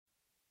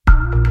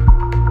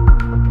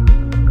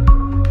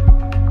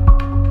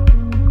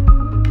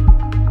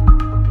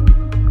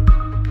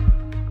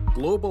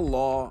Global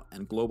law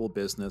and global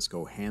business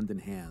go hand in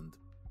hand,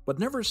 but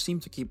never seem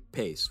to keep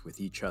pace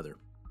with each other.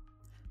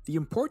 The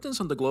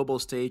importance on the global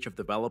stage of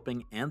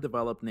developing and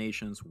developed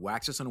nations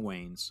waxes and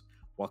wanes,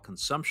 while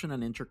consumption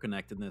and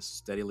interconnectedness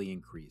steadily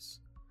increase.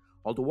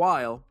 All the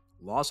while,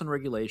 laws and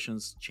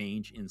regulations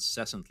change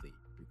incessantly,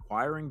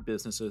 requiring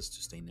businesses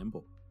to stay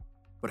nimble.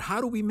 But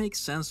how do we make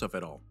sense of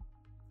it all?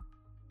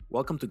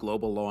 Welcome to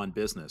Global Law and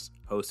Business,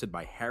 hosted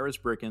by Harris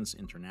Brickens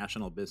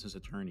International Business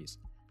Attorneys.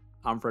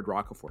 I'm Fred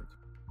Rocafort.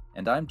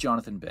 And I'm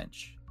Jonathan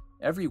Bench.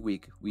 Every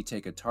week, we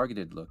take a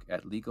targeted look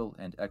at legal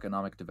and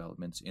economic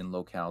developments in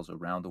locales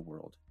around the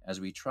world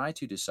as we try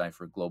to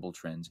decipher global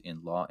trends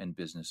in law and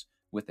business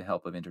with the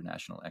help of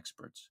international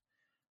experts.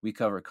 We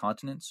cover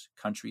continents,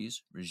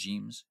 countries,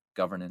 regimes,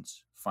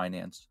 governance,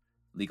 finance,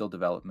 legal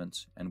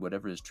developments, and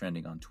whatever is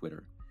trending on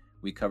Twitter.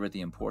 We cover the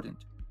important,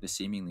 the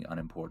seemingly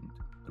unimportant,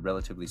 the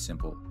relatively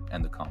simple,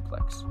 and the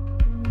complex.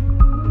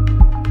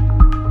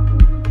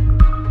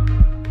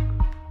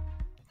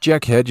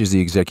 Jack Hedge is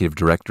the executive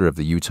director of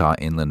the Utah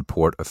Inland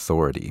Port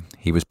Authority.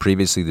 He was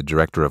previously the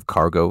director of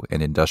cargo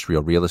and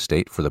industrial real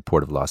estate for the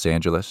Port of Los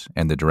Angeles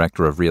and the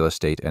director of real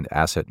estate and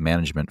asset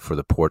management for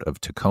the Port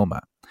of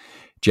Tacoma.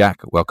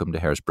 Jack, welcome to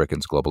Harris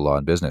Brickens Global Law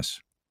and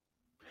Business.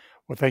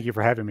 Well, thank you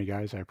for having me,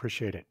 guys. I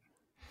appreciate it.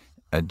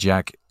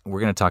 Jack, we're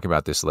going to talk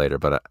about this later,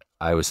 but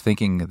I was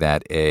thinking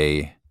that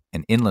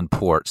an inland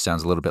port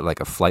sounds a little bit like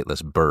a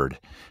flightless bird.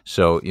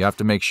 So you have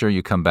to make sure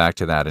you come back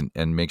to that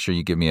and make sure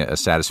you give me a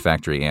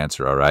satisfactory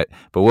answer, all right?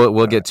 But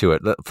we'll get to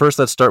it. First,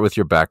 let's start with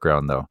your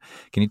background, though.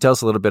 Can you tell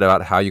us a little bit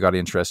about how you got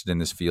interested in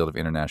this field of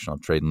international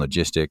trade and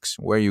logistics,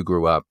 where you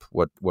grew up,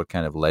 what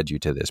kind of led you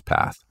to this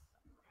path?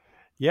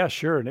 Yeah,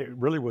 sure. And it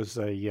really was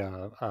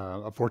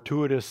a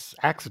fortuitous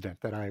accident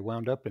that I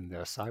wound up in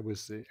this. I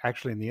was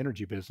actually in the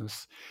energy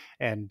business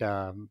and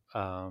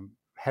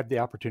had the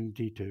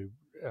opportunity to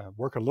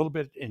work a little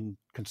bit in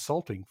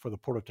consulting for the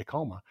Port of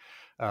Tacoma,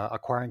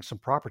 acquiring some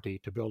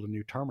property to build a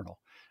new terminal.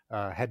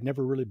 Had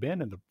never really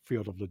been in the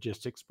field of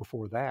logistics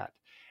before that,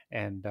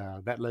 and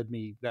that led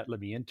me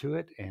into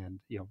it. And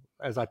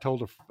as I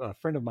told a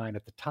friend of mine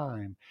at the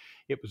time,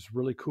 it was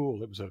really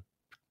cool. It was a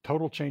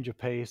total change of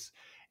pace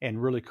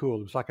and really cool.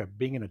 It was like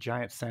being in a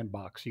giant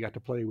sandbox. You got to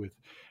play with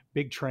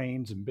big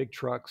trains and big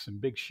trucks and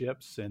big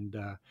ships, and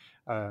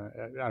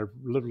I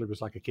literally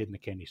was like a kid in a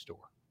candy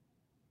store.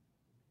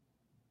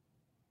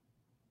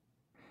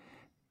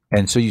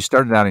 And so you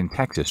started out in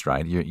Texas,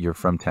 right? You're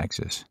from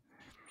Texas.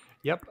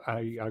 Yep,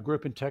 I grew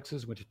up in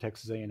Texas, went to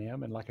Texas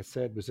A&M, and like I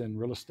said, was in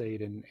real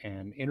estate and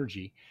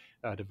energy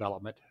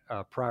development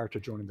prior to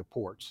joining the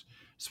ports.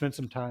 Spent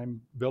some time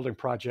building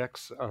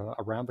projects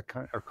around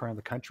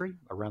the country,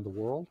 around the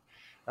world.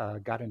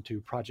 Got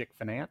into project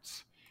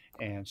finance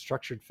and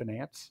structured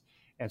finance,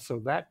 and so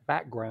that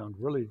background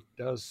really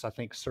does, I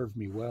think, serve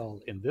me well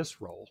in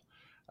this role.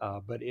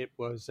 But it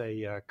was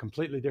a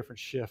completely different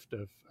shift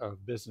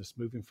of business,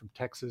 moving from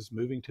Texas,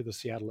 moving to the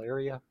Seattle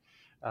area,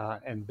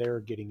 and they're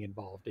getting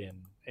involved in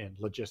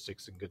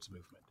logistics and goods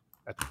movement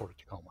at the Port of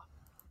Tacoma.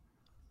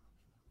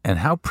 And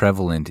how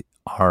prevalent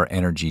are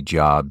energy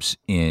jobs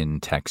in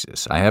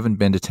Texas? I haven't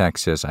been to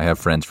Texas. I have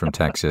friends from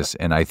Texas,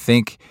 and I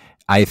think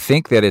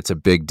that it's a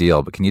big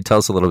deal. But can you tell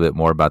us a little bit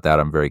more about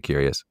that? I'm very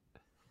curious.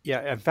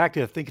 Yeah, in fact,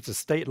 I think it's a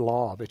state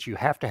law that you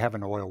have to have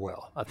an oil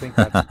well. I think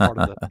that's part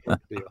of the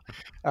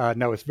deal.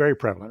 No, it's very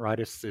prevalent, right?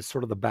 It's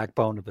sort of the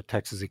backbone of the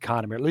Texas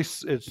economy. At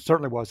least it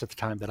certainly was at the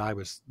time that I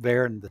was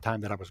there and the time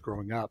that I was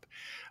growing up.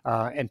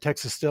 And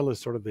Texas still is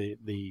sort of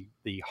the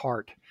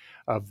heart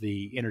of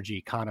the energy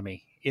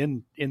economy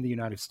in the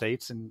United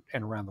States and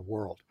around the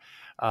world.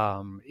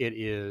 It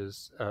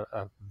is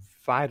a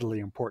vitally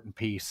important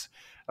piece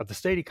of the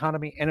state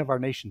economy and of our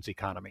nation's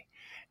economy.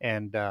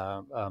 And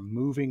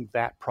moving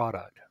that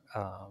product,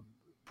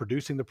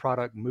 producing the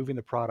product, moving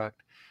the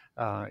product,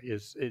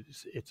 it's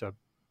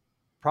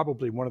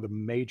probably one of the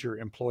major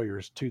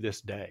employers to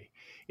this day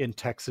in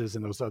Texas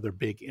and those other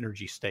big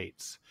energy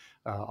states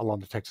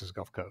along the Texas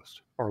Gulf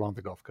Coast or along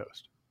the Gulf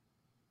Coast.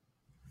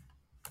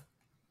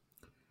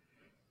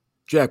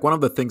 Jack, one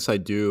of the things I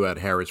do at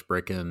Harris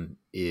Bricken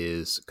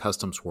is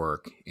customs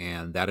work,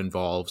 and that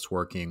involves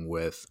working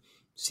with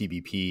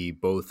CBP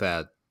both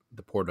at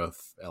the Port of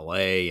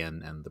LA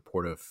and the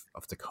Port of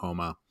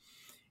Tacoma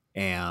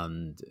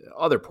and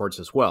other ports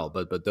as well.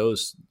 But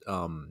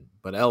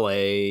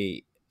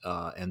LA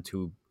and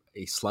to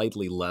a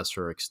slightly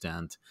lesser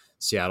extent,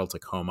 Seattle,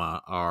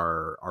 Tacoma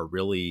are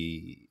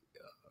really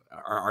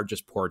are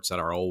just ports that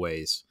are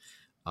always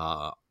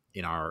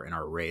in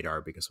our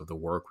radar because of the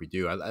work we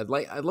do. I'd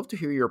love to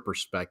hear your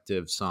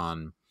perspectives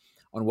on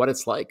what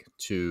it's like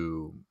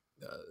to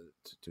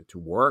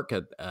work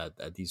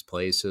at these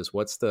places.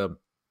 What's the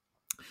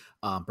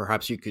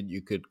perhaps you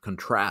could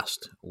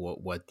contrast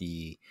what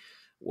the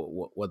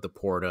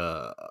port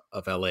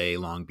of LA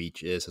Long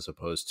Beach is as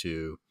opposed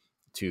to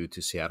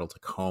Seattle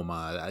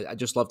Tacoma. I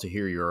just love to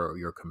hear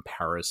your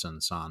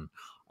comparisons on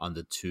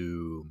the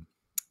two,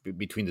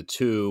 between the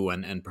two,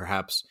 and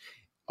perhaps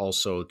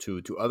also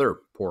to other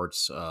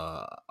ports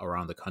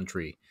around the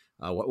country.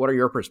 What are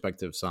your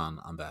perspectives on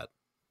that?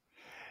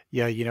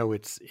 Yeah,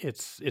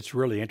 it's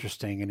really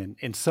interesting, and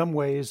in some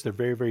ways they're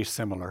very very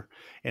similar,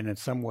 and in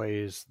some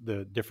ways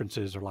the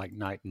differences are like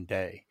night and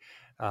day.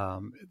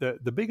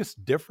 The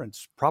biggest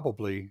difference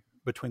probably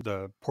between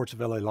the ports of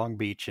LA Long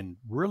Beach and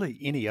really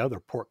any other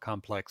port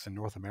complex in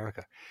North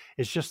America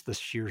is just the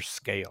sheer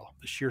scale,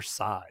 the sheer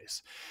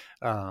size.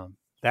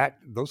 That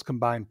those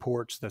combined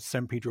ports, the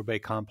San Pedro Bay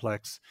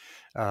complex,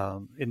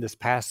 in this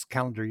past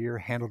calendar year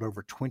handled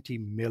over 20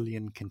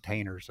 million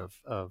containers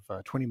of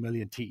 20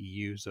 million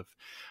TEUs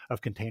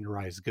of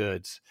containerized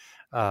goods.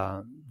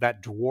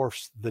 That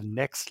dwarfs the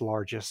next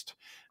largest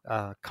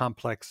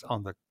complex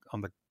on the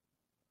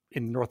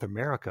in North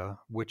America,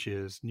 which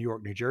is New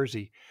York, New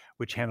Jersey,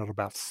 which handled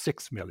about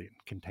 6 million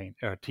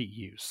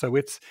TEUs. So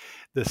it's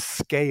the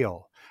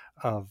scale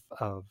of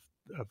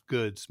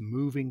goods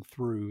moving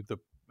through the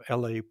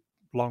LA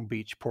Long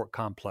Beach port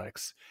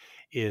complex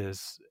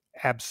is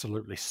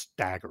absolutely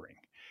staggering.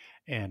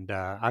 And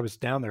I was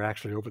down there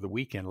actually over the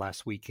weekend,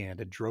 last weekend,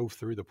 and drove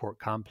through the port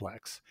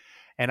complex.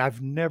 And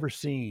I've never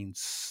seen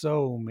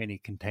so many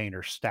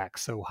containers stacked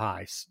so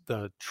high.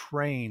 The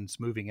trains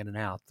moving in and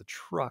out, the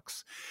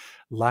trucks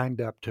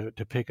lined up to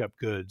pick up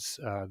goods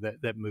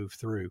that move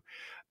through.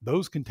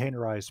 Those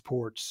containerized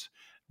ports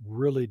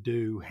really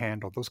do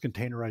handle those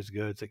containerized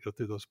goods that go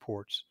through those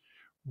ports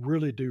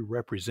really do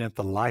represent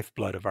the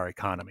lifeblood of our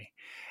economy.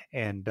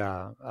 And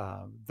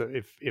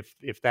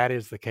if that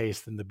is the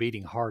case, then the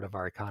beating heart of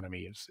our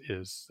economy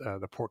is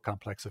the port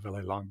complex of LA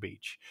Long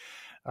Beach.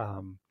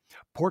 Um,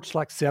 Ports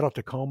like Seattle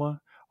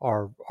Tacoma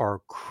are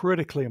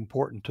critically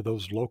important to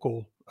those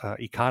local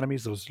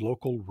economies, those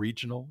local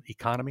regional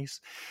economies,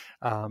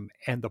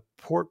 and the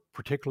port,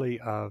 particularly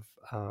of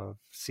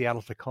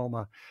Seattle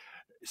Tacoma,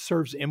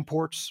 serves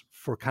imports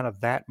for kind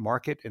of that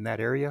market in that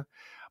area,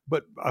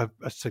 but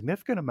a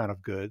significant amount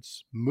of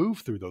goods move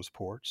through those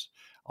ports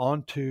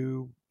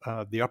onto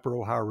the Upper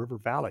Ohio River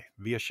Valley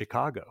via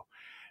Chicago.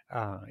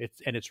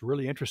 It's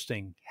really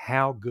interesting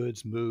how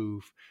goods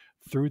move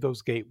through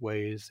those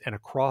gateways and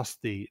across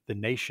the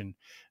nation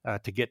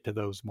to get to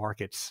those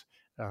markets,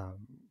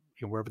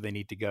 wherever they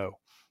need to go,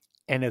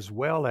 and as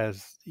well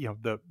as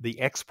the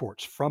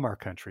exports from our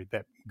country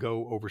that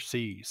go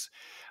overseas,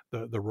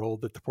 the role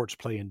that the ports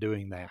play in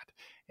doing that.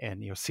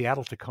 And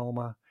Seattle,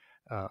 Tacoma,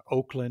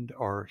 Oakland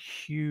are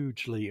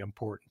hugely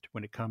important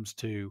when it comes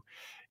to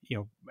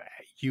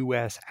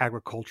U.S.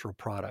 agricultural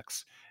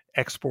products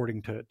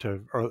exporting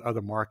to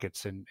other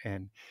markets,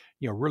 and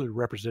really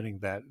representing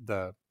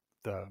the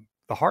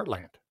the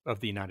heartland of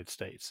the United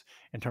States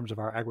in terms of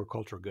our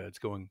agricultural goods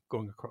going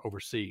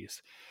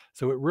overseas.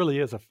 So it really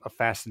is a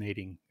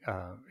fascinating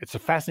it's a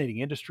fascinating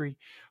industry.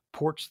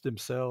 Ports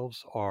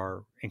themselves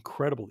are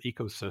incredible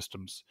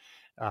ecosystems.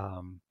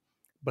 Um,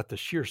 but the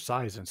sheer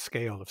size and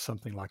scale of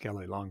something like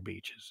LA Long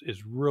Beach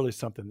is really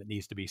something that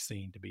needs to be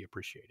seen to be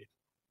appreciated.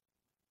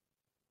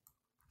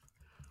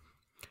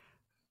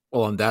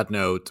 Well, on that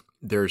note,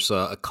 there's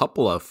a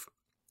couple of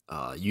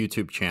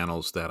YouTube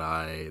channels that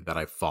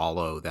I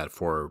follow that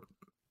for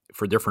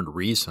different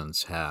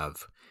reasons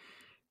have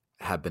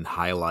been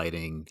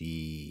highlighting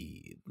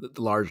the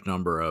large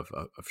number of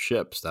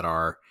ships that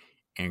are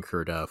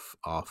anchored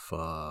off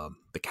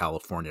the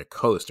California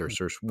coast.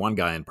 There's one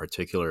guy in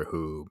particular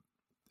who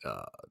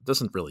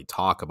doesn't really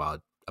talk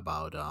about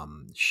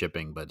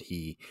shipping, but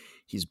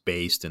he's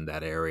based in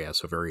that area,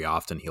 so very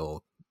often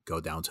he'll go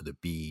down to the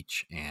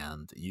beach,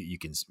 and you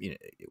can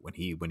when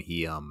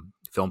he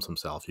films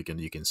himself, you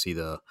can see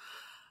the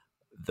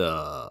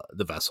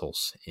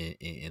vessels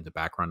in the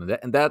background,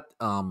 and that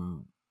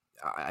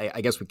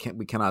I guess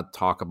we cannot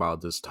talk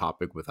about this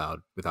topic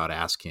without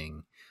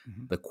asking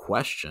Mm-hmm. the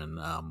question,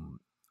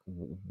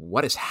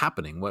 what is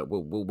happening, what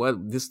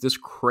this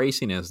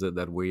craziness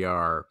that we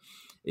are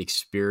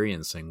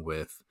experiencing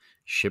with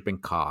shipping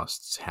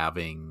costs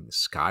having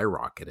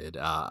skyrocketed.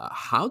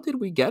 How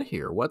did we get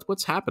here?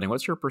 What's happening?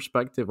 What's your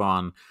perspective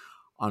on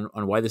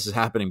why this is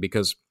happening?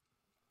 Because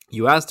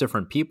you ask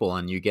different people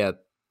and you get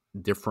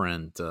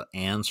different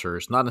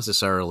answers, not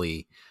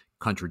necessarily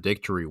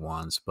contradictory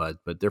ones, but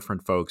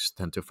different folks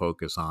tend to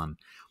focus on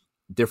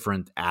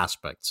different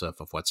aspects of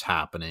what's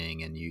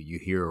happening, and you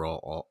hear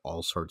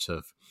all sorts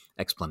of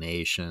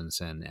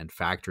explanations and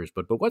factors.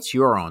 But what's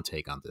your own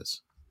take on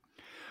this?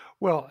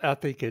 Well, I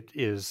think it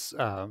is.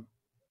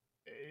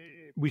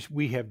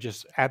 We have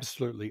just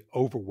absolutely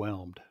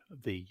overwhelmed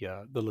the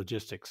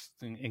logistics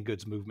and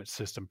goods movement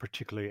system,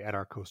 particularly at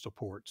our coastal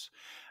ports,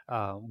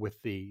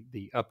 with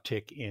the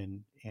uptick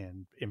in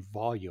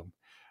volume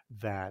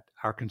that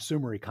our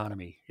consumer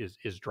economy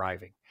is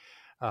driving.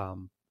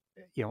 Um,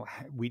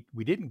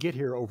 we didn't get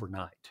here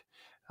overnight.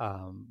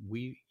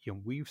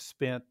 We've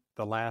spent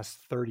the last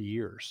 30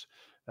 years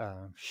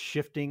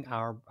shifting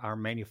our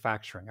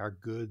manufacturing, our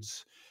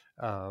goods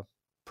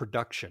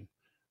production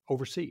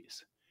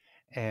overseas,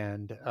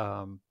 and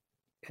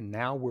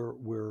now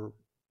we're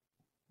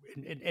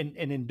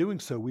and in doing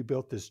so, we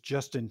built this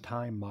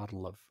just-in-time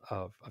model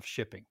of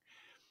shipping.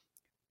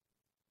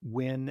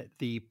 When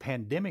the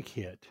pandemic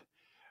hit,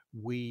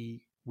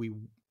 we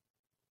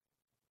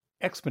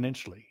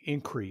exponentially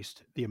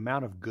increased the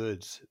amount of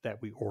goods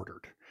that we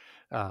ordered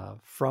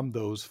from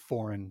those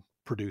foreign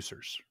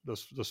producers,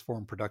 those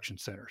foreign production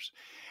centers,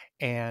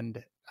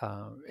 and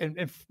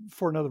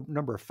for another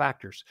number of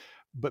factors.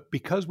 But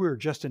because we were a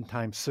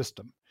just-in-time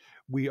system,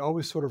 we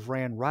always sort of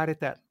ran right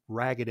at that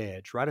ragged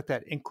edge, right at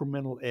that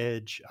incremental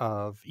edge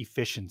of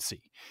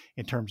efficiency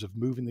in terms of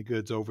moving the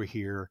goods over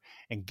here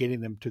and getting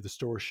them to the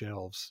store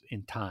shelves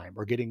in time,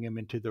 or getting them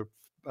into the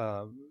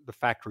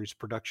factory's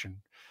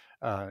production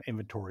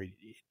inventory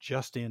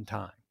just in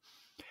time.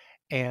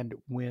 And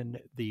when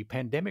the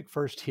pandemic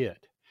first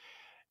hit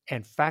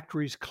and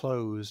factories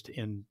closed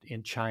in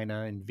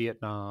China and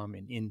Vietnam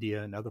and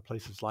India and other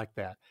places like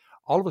that,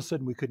 all of a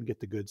sudden we couldn't get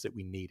the goods that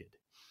we needed.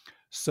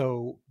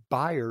 So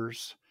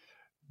buyers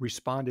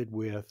responded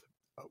with,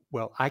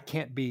 well, I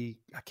can't be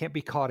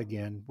caught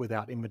again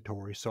without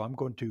inventory, so I'm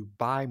going to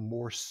buy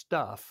more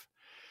stuff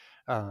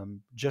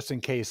just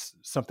in case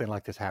something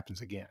like this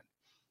happens again.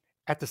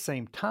 At the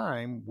same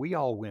time, we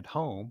all went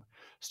home,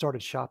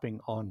 started shopping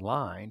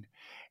online,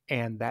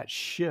 and that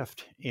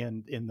shift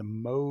in the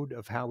mode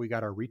of how we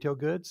got our retail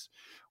goods,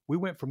 we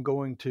went from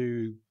going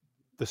to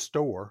the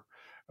store,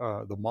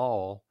 the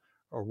mall,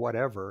 or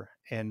whatever,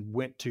 and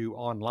went to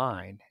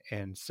online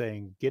and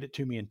saying, get it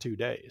to me in 2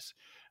 days.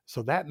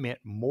 So that meant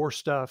more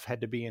stuff had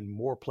to be in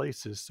more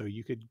places so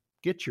you could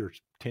get your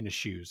tennis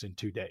shoes in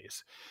 2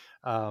 days.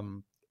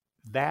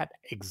 That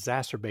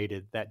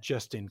exacerbated that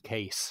just in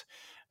case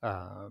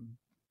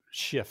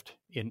shift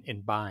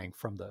in buying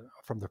from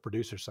the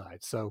producer side.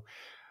 So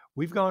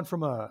we've gone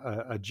from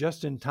a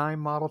just-in-time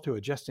model to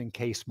a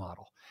just-in-case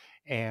model.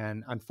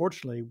 And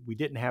unfortunately, we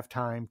didn't have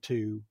time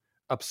to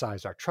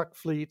upsize our truck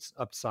fleets,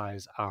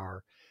 upsize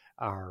our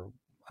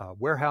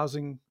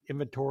warehousing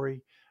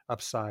inventory,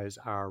 upsize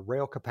our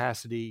rail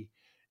capacity,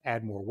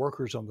 add more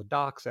workers on the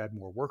docks, add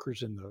more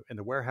workers in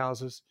the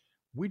warehouses.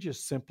 We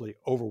just simply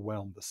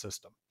overwhelmed the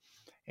system.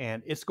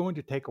 And it's going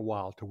to take a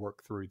while to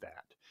work through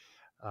that.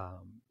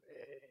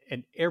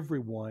 And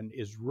everyone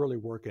is really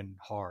working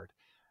hard.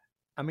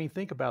 I mean,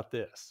 think about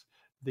this: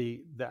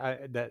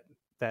 that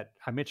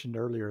I mentioned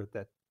earlier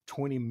that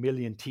 20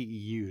 million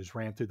TEUs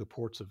ran through the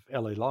ports of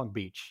LA Long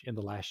Beach in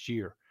the last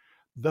year.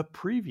 The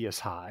previous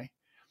high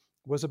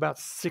was about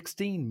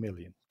 16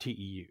 million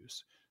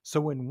TEUs.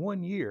 So in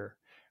 1 year,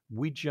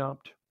 we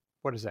jumped,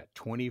 what is that,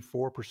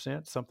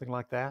 24%, something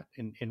like that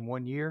in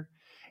 1 year.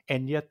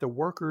 And yet the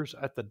workers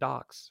at the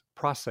docks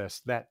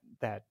processed that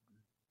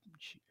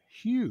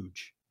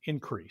huge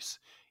increase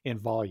in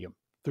volume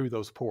through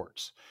those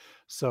ports.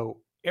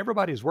 So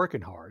everybody's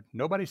working hard.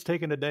 Nobody's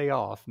taking a day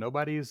off.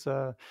 Nobody's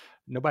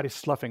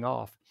sloughing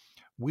off.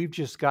 We've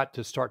just got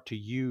to start to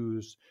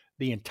use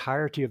the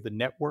entirety of the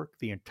network,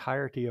 the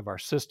entirety of our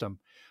system,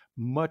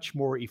 much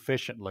more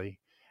efficiently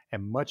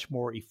and much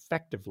more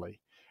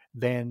effectively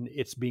than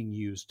it's being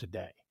used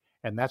today.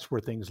 And that's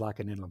where things like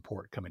an inland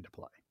port come into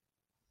play.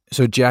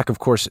 So, Jack, of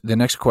course, the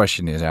next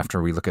question is,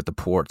 after we look at the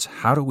ports,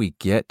 how do we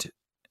get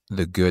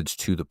the goods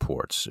to the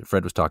ports?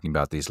 Fred was talking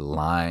about these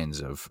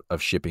lines of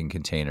shipping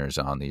containers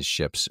on these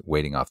ships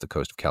waiting off the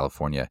coast of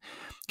California.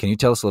 Can you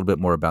tell us a little bit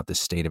more about the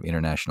state of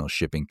international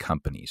shipping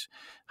companies?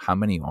 How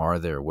many are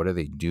there? What are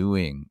they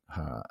doing?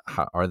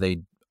 Are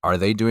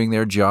they doing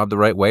their job the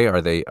right way?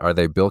 Are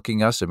they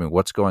bilking us? I mean,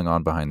 what's going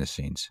on behind the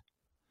scenes?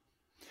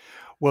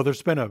 Well,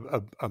 there's been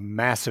a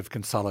massive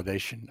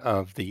consolidation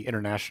of the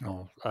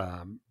international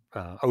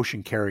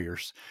ocean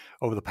carriers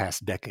over the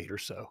past decade or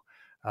so.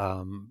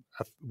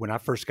 When I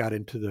first got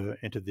into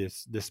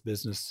this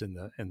business in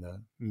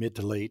the mid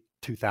to late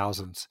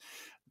 2000s,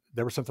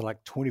 there were something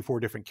like 24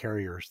 different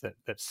carriers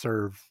that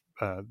serve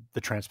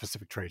the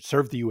Trans-Pacific trade,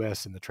 serve the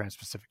U.S. in the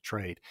Trans-Pacific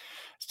trade.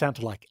 It's down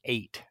to like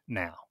 8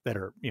 now that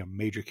are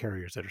major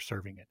carriers that are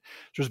serving it.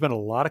 So there's been a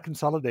lot of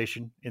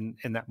consolidation in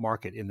that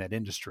market, in that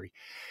industry,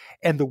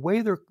 and the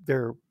way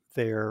their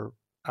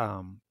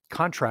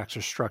contracts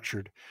are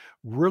structured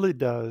really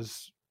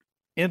does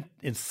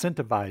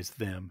incentivize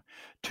them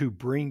to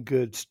bring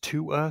goods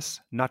to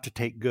us, not to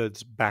take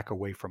goods back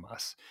away from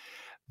us.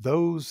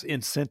 Those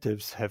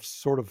incentives have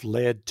sort of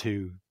led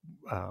to,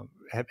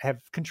 have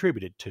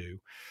contributed to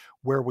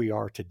where we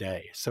are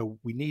today. So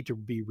we need to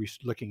be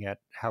looking at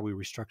how we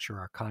restructure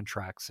our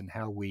contracts and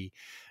how we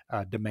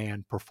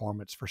demand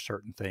performance for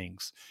certain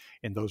things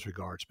in those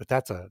regards. But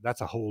that's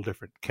a whole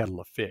different kettle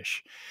of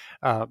fish.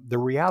 The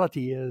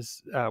reality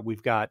is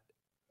we've got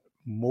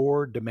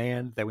more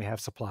demand than we have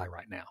supply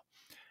right now.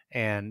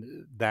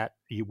 And that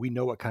we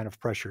know what kind of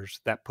pressures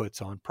that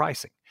puts on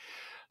pricing.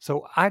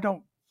 So I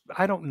don't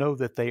know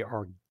that they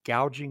are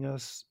gouging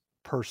us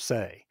per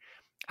se.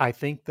 I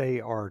think they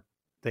are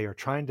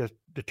trying to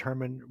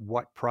determine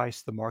what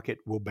price the market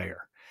will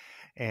bear.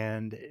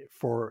 And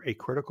for a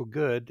critical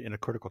good in a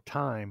critical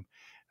time,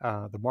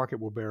 the market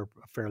will bear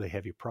a fairly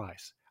heavy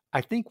price.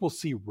 I think we'll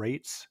see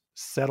rates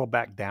settle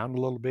back down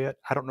a little bit.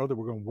 I don't know that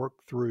we're going to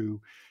work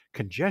through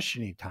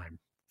congestion anytime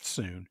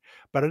soon,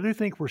 but I do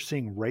think we're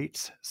seeing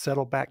rates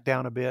settle back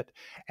down a bit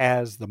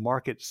as the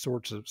market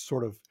sort of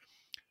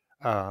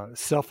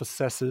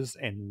self-assesses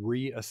and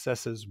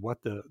reassesses what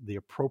the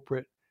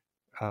appropriate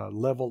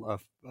level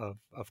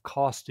of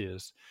cost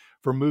is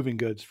for moving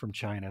goods from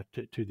China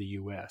to the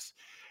U.S.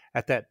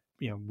 At that,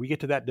 we get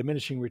to that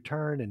diminishing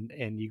return,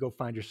 and you go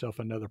find yourself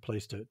another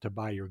place to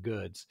buy your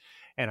goods.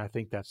 And I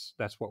think that's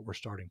what we're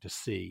starting to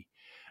see.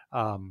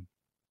 Um,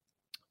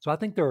 so I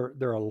think there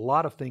are a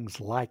lot of things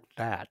like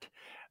that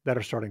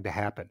are starting to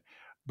happen.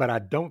 But I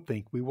don't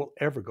think we will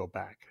ever go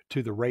back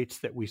to the rates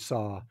that we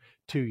saw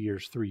 2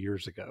 years, 3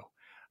 years ago.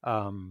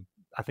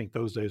 I think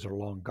those days are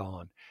long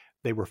gone.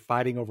 They were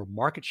fighting over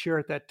market share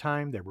at that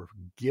time. They were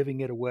giving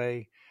it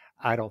away.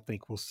 I don't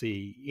think we'll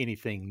see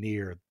anything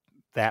near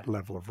that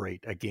level of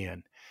rate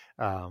again.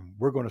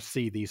 We're going to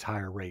see these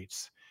higher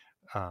rates,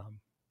 um,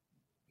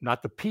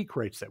 not the peak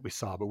rates that we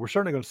saw, but we're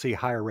certainly going to see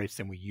higher rates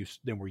than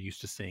we're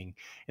used to seeing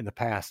in the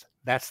past.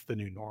 That's the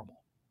new normal.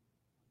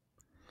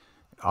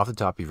 Off the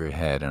top of your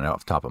head and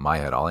off the top of my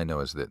head, all I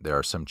know is that there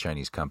are some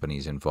Chinese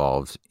companies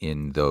involved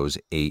in those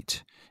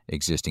 8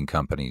 existing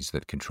companies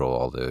that control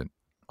all the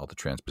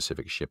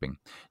trans-Pacific shipping.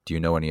 Do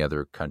you know any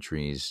other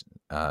countries?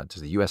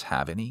 Does the U.S.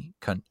 have any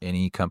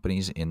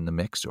companies in the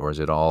mix, or is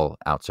it all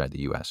outside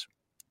the U.S.?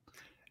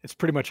 It's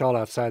pretty much all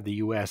outside the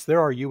U.S. There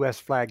are U.S.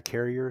 flag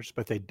carriers,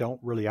 but they don't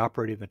really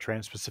operate in the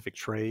trans-Pacific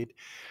trade.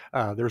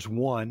 There's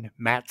one,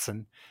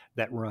 Matson,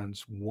 that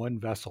runs one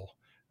vessel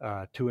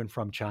to and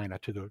from China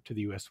to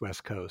the U.S.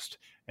 West Coast,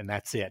 and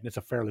that's it. And it's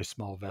a fairly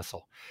small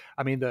vessel.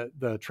 I mean,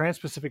 the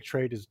trans-Pacific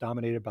trade is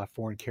dominated by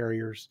foreign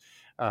carriers.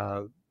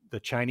 The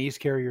Chinese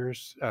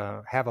carriers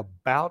have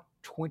about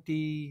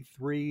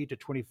 23 to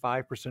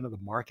 25% of the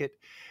market,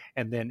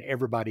 and then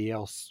everybody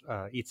else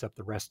eats up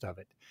the rest of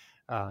it.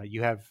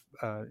 You have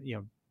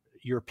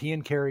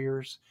European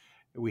carriers.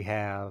 We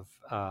have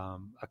a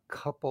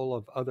couple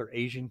of other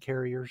Asian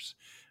carriers,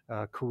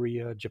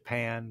 Korea,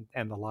 Japan,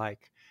 and the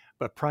like.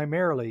 But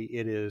primarily,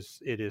 it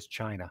is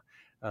China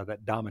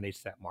that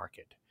dominates that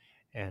market,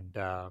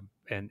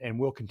 and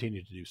will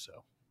continue to do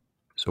so.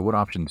 So, what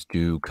options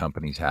do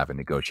companies have in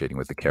negotiating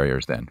with the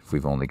carriers then, if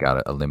we've only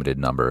got a limited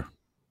number?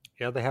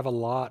 Yeah, they have a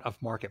lot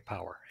of market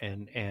power,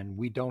 and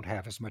we don't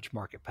have as much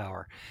market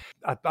power.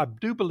 I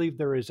do believe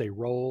there is a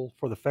role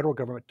for the federal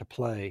government to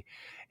play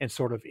in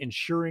sort of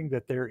ensuring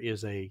that there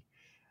is I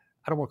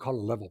don't want to call it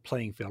a level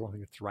playing field, I don't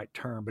think it's the right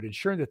term, but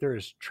ensuring that there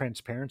is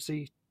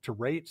transparency to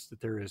rates,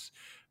 that there is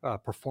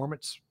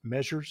performance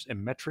measures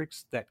and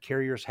metrics that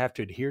carriers have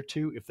to adhere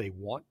to if they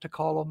want to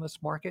call on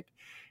this market,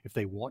 if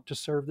they want to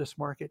serve this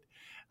market.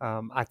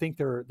 I think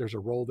there's a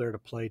role there to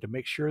play to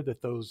make sure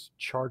that those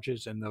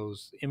charges and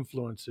those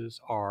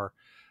influences are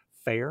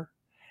fair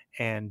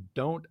and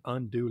don't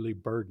unduly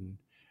burden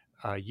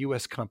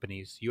U.S.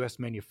 companies, U.S.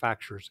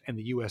 manufacturers, and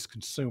the U.S.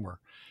 consumer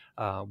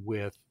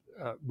with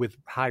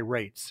high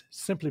rates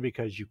simply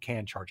because you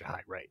can charge a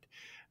high rate.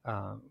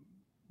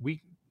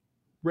 We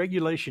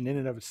Regulation in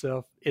and of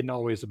itself isn't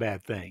always a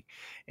bad thing,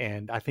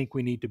 and I think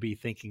we need to be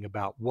thinking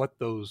about what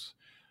those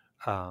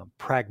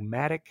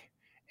pragmatic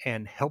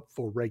and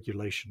helpful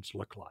regulations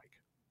look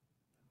like.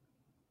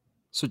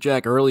 So,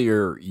 Jack,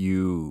 earlier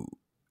you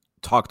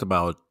talked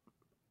about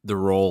the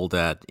role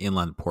that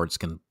inland ports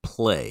can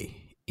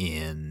play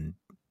in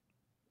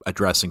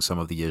addressing some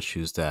of the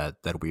issues that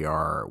we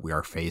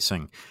are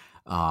facing.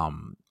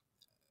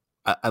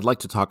 I'd like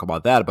to talk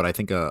about that, but I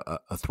think a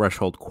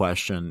threshold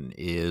question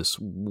is,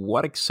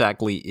 what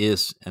exactly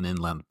is an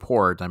inland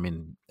port? I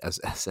mean,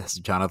 as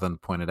Jonathan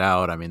pointed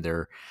out, I mean,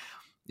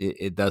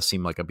 it does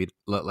seem like a bit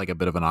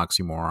of an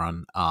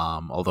oxymoron.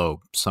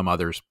 Although some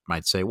others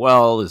might say,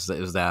 well, is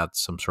that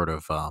some sort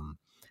of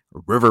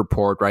river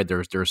port, right?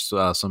 There's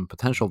some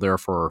potential there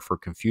for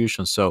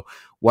confusion. So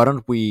why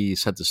don't we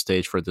set the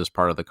stage for this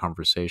part of the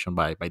conversation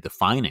by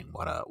defining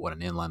what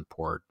an inland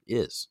port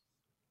is?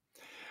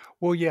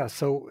 Well, yeah.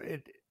 So,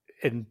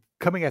 and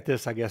coming at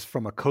this, I guess,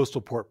 from a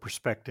coastal port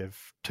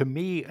perspective, to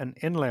me, an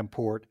inland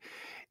port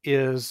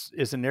is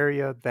an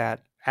area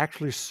that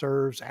actually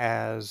serves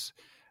as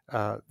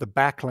the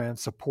backland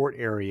support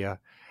area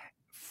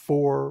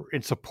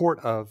in support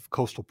of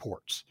coastal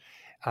ports,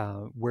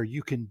 where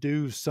you can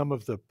do some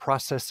of the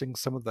processing,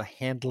 some of the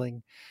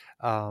handling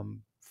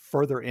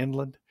further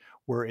inland,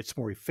 where it's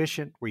more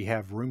efficient, where you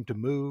have room to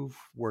move,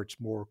 where it's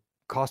more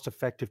cost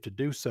effective to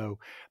do so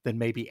than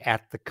maybe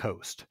at the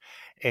coast.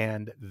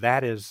 And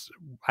that is,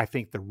 I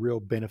think, the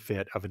real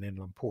benefit of an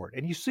inland port.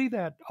 And you see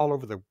that all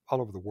over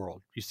the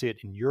world. You see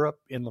it in Europe.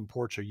 Inland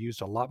ports are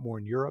used a lot more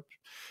in Europe,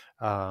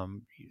 a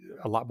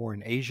lot more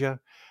in Asia.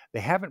 They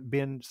haven't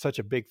been such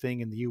a big thing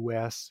in the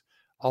U.S.,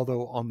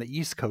 although on the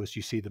East Coast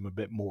you see them a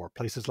bit more.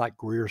 Places like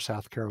Greer,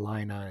 South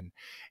Carolina,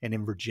 and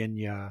in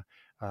Virginia,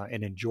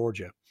 and in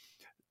Georgia,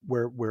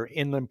 where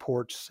inland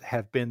ports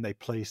have been a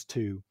place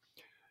to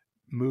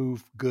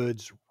move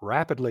goods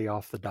rapidly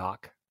off the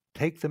dock,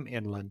 take them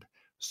inland,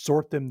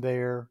 sort them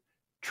there,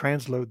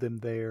 transload them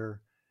there,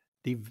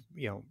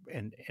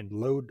 and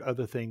load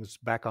other things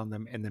back on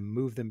them, and then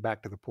move them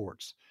back to the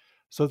ports,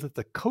 so that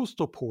the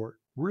coastal port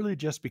really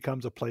just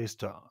becomes a place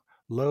to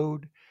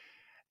load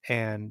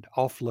and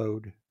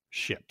offload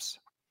ships.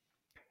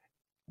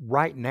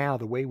 Right now,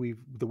 the way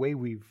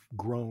we've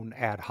grown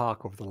ad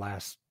hoc over the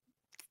last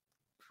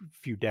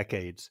few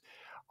decades,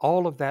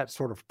 all of that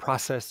sort of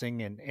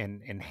processing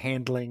and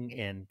handling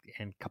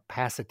and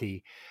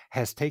capacity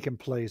has taken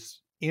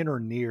place in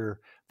or near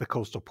the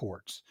coastal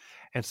ports.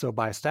 And so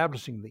by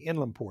establishing the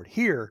inland port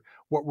here,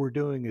 what we're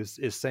doing is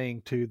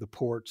saying to the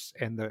ports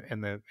and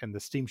the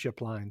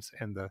steamship lines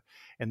and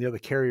the other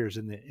carriers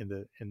in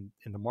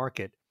the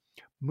market,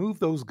 move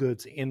those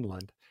goods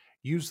inland,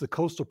 use the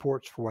coastal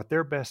ports for what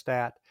they're best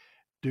at,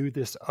 do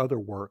this other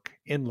work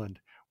inland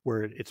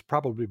where it's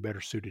probably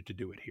better suited to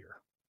do it here.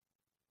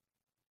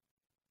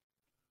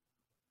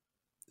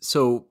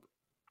 So,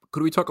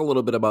 could we talk a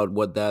little bit about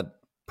what that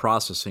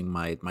processing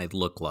might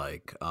look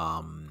like?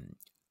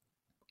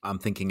 I'm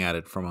thinking at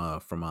it from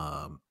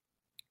a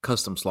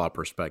customs law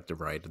perspective,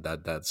 right?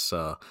 That's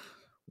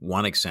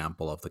one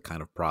example of the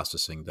kind of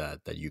processing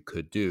that you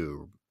could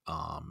do,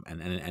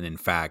 and in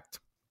fact,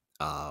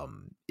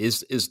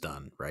 is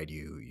done, right?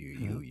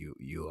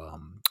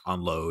 You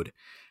unload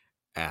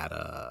at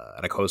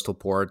a coastal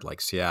port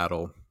like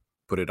Seattle,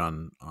 put it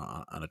on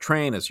a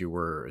train as you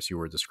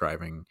were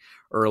describing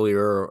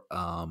earlier,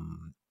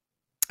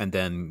 and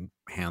then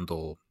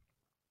handle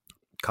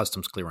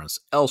customs clearance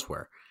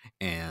elsewhere.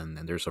 And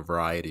there's a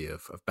variety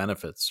of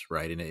benefits,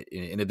 right?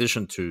 In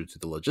addition to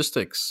the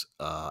logistics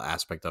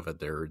aspect of it,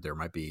 there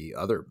might be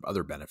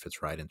other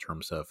benefits, right, in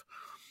terms of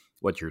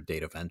what your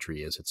date of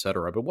entry is, et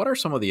cetera. But what are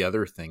some of the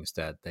other things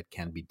that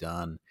can be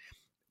done?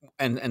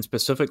 And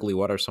specifically,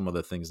 what are some of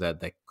the things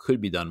that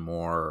could be done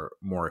more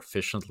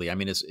efficiently? I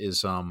mean,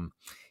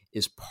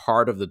 is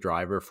part of the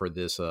driver for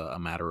this a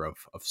matter of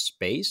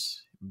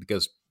space?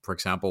 Because, for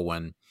example,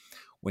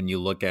 when you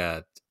look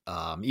at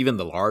even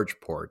the large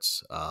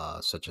ports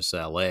such as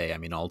LA, I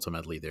mean,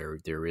 ultimately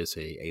there is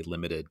a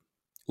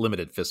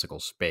limited physical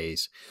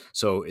space.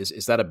 So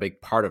is that a big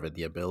part of it,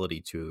 the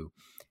ability to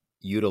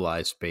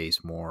utilize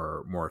space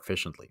more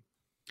efficiently?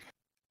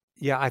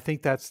 Yeah, I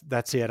think that's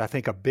it. I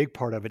think a big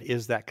part of it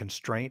is that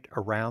constraint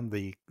around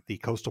the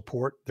coastal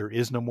port. There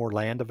is no more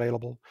land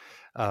available.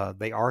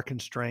 They are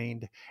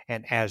constrained,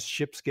 and as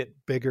ships get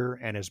bigger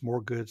and as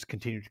more goods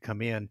continue to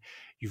come in,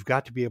 you've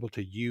got to be able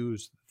to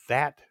use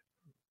that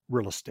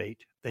real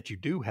estate that you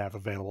do have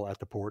available at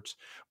the ports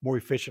more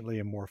efficiently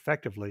and more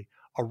effectively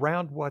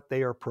around what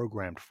they are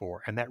programmed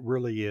for, and that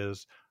really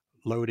is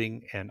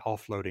loading and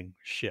offloading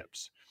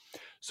ships.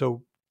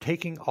 So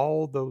taking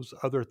all those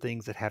other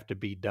things that have to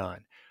be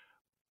done,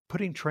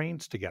 putting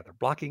trains together,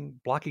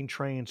 blocking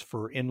trains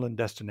for inland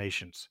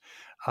destinations,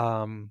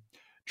 um,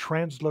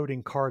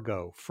 transloading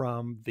cargo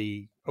from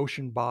the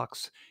ocean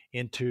box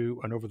into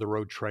an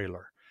over-the-road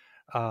trailer,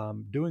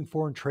 doing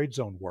foreign trade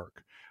zone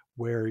work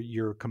where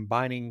you're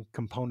combining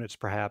components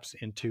perhaps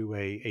into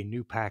a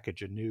new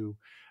package, a new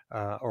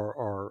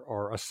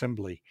or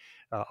assembly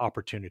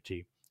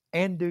opportunity,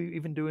 and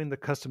even doing the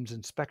customs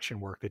inspection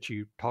work that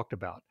you talked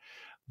about.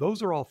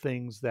 Those are all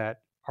things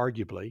that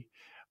arguably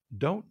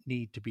don't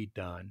need to be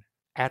done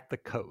at the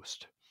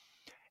coast.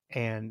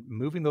 And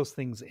moving those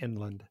things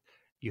inland,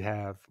 you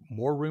have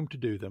more room to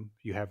do them.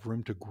 You have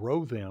room to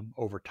grow them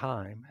over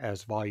time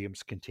as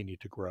volumes continue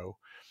to grow.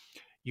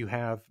 You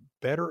have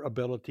better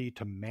ability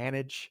to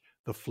manage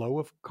the flow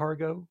of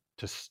cargo,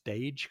 to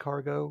stage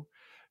cargo,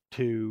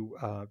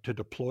 to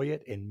deploy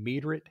it and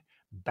meter it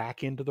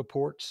back into the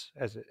ports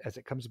as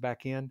it comes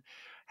back in.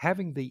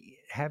 Having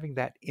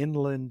that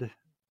inland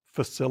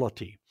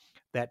facility,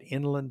 that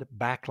inland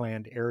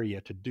backland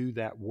area to do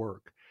that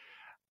work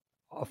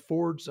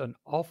affords an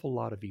awful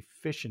lot of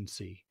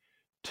efficiency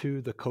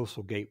to the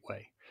coastal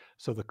gateway.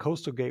 So the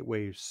coastal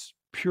gateway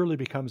purely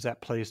becomes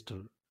that place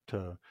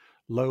to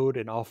load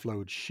and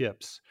offload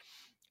ships,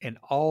 and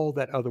all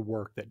that other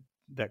work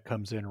that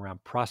comes in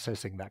around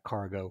processing that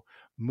cargo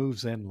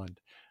moves inland,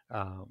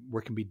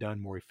 where it can be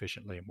done more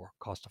efficiently and more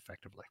cost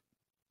effectively.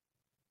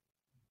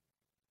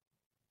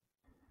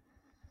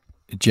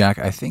 Jack,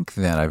 I think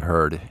that I've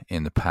heard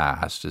in the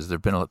past, as there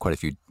have been quite a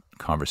few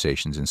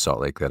conversations in Salt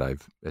Lake that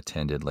I've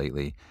attended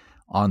lately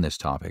on this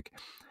topic.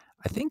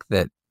 I think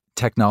that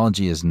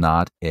technology is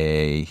not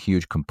a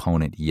huge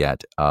component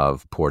yet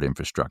of port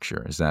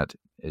infrastructure. Is that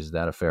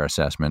a fair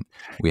assessment?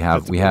 We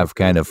have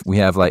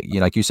like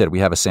like you said, we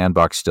have a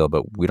sandbox still,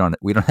 but we don't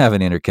have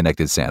an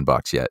interconnected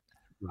sandbox yet.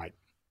 Right.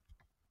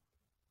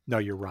 No,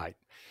 you're right,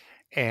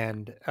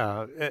 and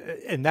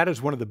that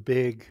is one of the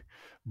big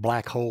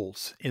black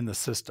holes in the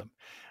system.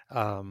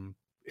 And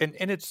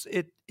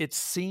it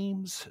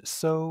seems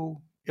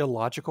so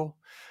illogical,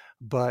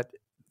 but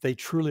they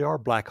truly are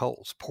black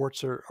holes.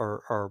 Ports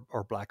are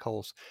black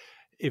holes.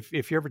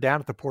 If you're ever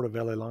down at the port of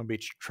LA Long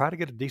Beach, try to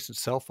get a decent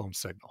cell phone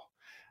signal,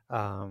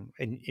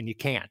 and you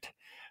can't.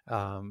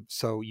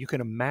 So you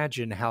can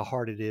imagine how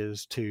hard it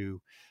is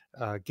to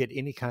get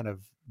any kind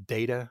of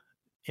data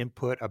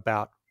input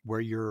about where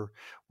your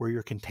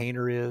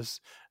container is,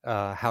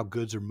 how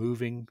goods are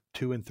moving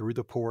to and through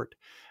the port,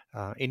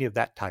 any of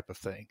that type of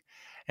thing.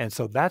 And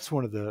so that's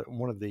one of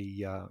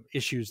the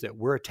issues that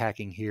we're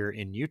attacking here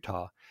in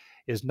Utah.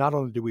 Is not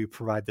only do we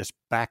provide this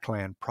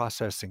backland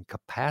processing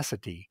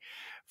capacity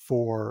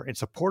in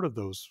support of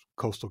those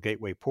coastal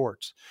gateway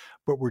ports.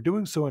 But we're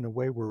doing so in a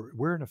way where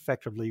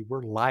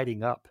we're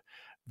lighting up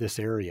this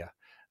area.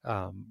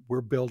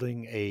 We're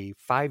building a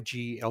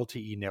 5G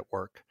LTE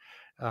network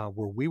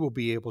where we will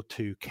be able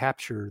to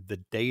capture the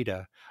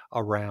data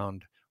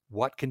around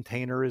what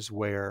container is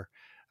where,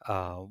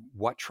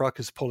 what truck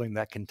is pulling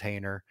that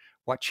container,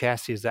 what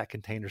chassis is that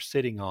container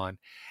sitting on,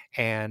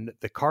 and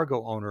the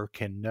cargo owner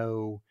can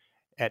know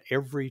at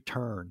every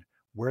turn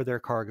where their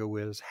cargo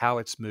is, how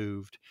it's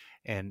moved,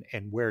 and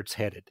where it's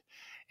headed,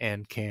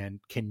 and can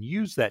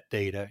use that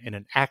data in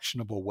an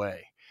actionable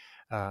way.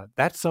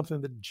 That's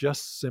something that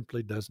just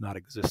simply does not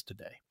exist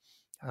today.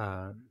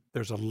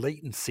 There's a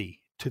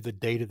latency to the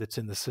data that's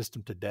in the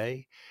system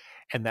today,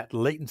 and that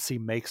latency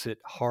makes it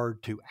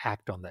hard to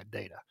act on that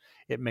data.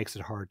 It makes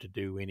it hard to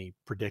do any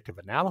predictive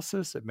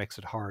analysis. It makes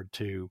it hard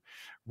to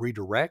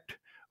redirect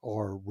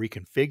or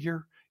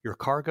reconfigure your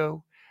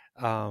cargo.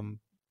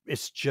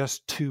 It's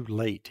just too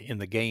late in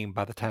the game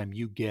by the time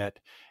you get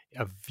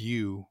a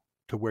view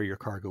to where your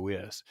cargo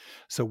is.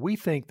 So we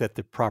think that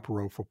the proper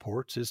role for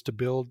ports is to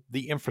build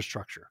the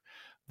infrastructure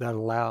that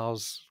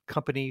allows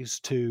companies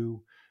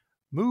to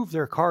move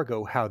their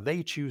cargo how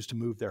they choose to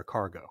move their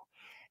cargo.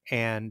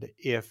 And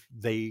if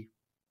they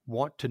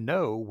want to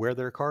know where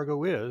their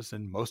cargo is,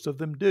 and most of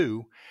them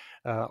do,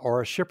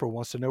 or a shipper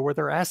wants to know where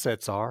their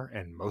assets are,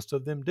 and most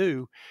of them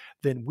do,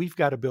 then we've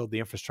got to build the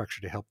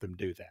infrastructure to help them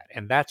do that.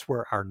 And that's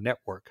where our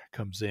network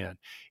comes in.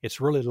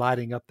 It's really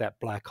lighting up that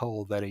black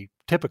hole that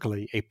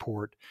typically a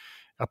port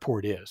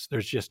is.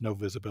 There's just no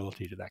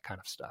visibility to that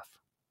kind of stuff.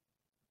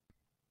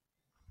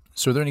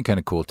 So are there any kind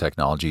of cool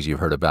technologies you've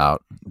heard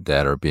about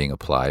that are being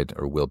applied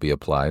or will be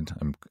applied?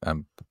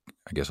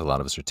 I guess a lot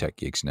of us are tech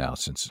geeks now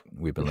since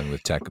we've been living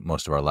with tech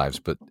most of our lives.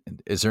 But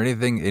is there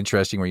anything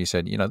interesting where you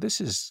said,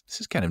 this is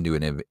kind of new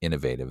and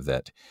innovative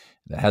that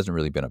hasn't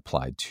really been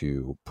applied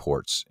to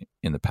ports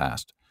in the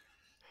past?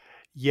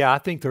 Yeah, I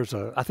think there's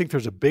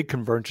a big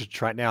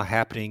convergence right now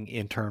happening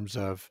in terms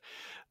of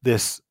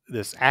this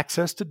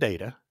access to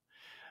data,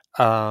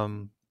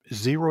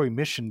 zero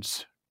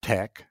emissions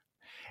tech,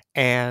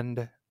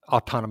 and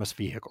autonomous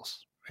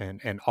vehicles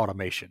and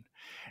automation.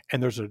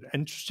 And there's an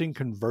interesting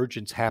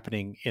convergence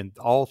happening in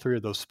all three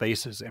of those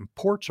spaces. And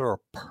ports are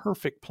a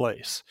perfect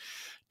place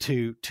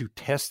to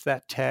test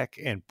that tech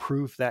and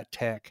prove that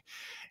tech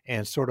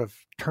and sort of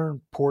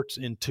turn ports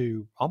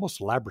into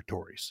almost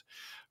laboratories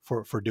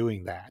for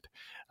doing that.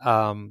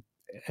 And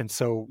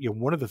so,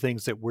 one of the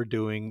things that we're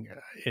doing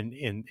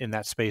in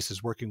that space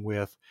is working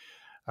with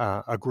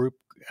a group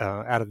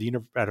out of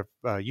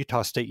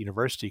Utah State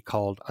University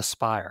called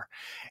Aspire.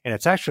 And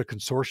it's actually a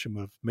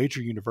consortium of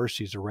major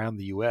universities around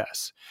the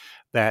U.S.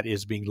 that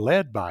is being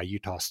led by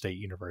Utah State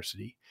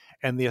University.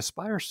 And the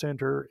Aspire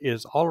Center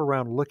is all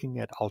around looking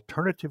at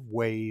alternative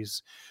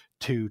ways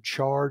to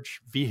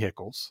charge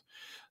vehicles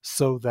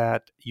so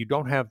that you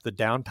don't have the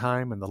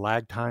downtime and the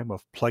lag time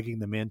of plugging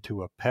them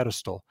into a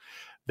pedestal.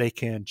 They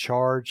can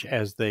charge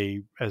as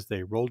they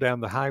roll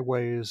down the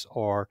highways,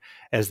 or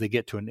as they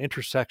get to an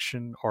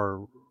intersection,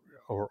 or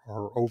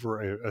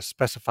over a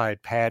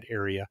specified pad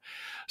area,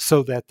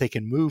 so that they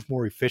can move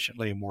more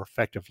efficiently and more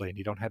effectively, and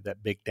you don't have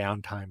that big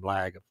downtime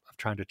lag of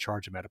trying to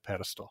charge them at a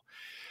pedestal.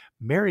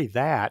 Marry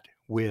that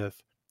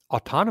with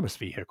autonomous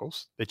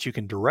vehicles that you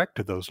can direct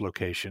to those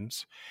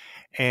locations,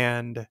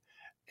 and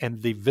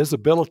the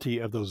visibility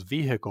of those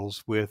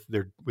vehicles with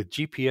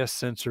GPS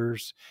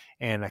sensors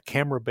and a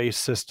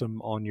camera-based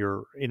system on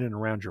in and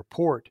around your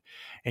port,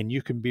 and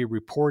you can be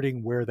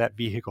reporting where that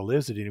vehicle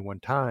is at any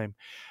one time.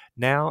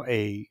 Now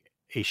a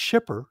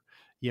shipper,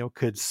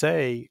 could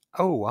say,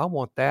 "Oh, I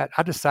want that.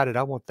 I decided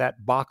I want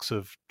that box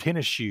of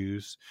tennis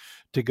shoes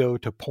to go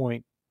to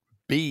point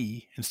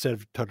B instead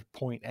of to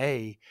point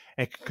A,"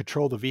 and can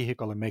control the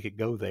vehicle and make it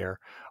go there,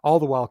 all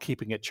the while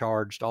keeping it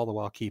charged, all the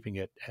while keeping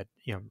it at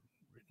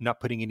not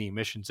putting any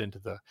emissions into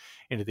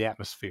the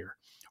atmosphere,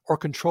 or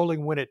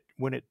controlling when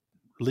it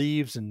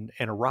leaves and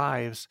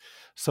arrives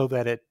so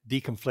that it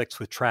deconflicts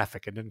with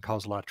traffic and doesn't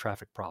cause a lot of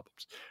traffic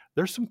problems.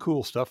 There's some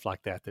cool stuff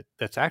like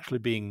that's actually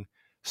being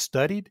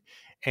studied,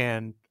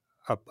 and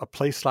a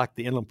place like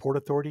the Inland Port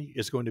Authority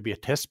is going to be a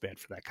test bed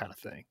for that kind of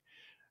thing.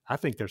 I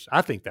think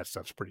that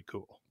stuff's pretty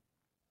cool.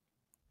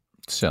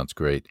 Sounds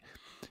great.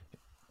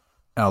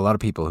 Now, a lot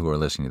of people who are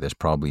listening to this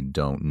probably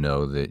don't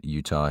know that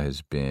Utah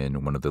has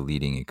been one of the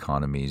leading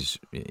economies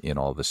in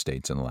all the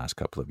states in the last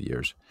couple of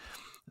years.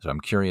 So I'm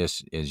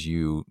curious, as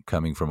you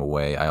coming from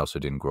away, I also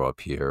didn't grow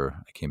up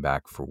here. I came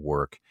back for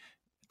work.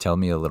 Tell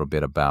me a little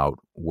bit about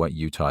what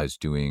Utah is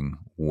doing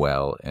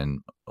well,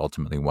 and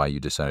ultimately why you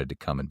decided to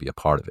come and be a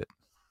part of it.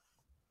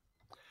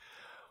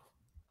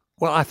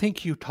 Well, I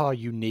think Utah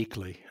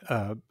uniquely,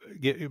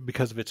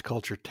 because of its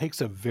culture,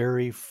 takes a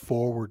very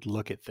forward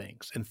look at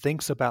things and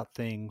thinks about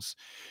things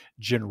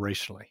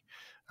generationally.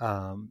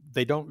 I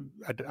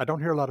don't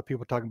hear a lot of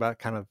people talking about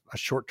kind of a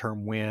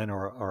short-term win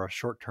or a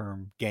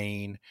short-term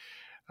gain.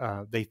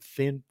 They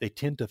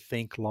tend to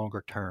think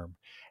longer term.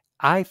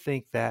 I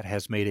think that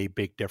has made a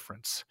big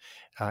difference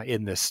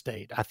in this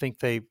state. I think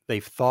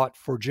they've thought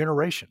for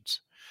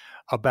generations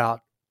about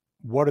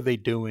what are they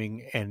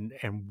doing, and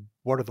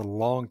what are the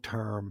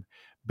long-term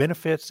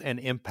benefits and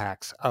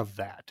impacts of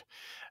that.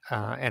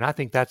 And I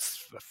think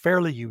that's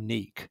fairly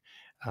unique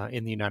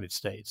in the United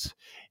States.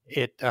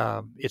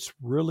 It's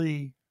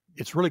really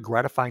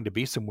gratifying to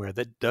be somewhere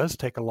that does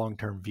take a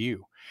long-term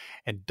view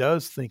and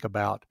does think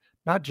about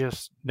not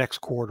just next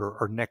quarter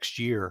or next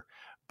year,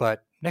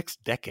 but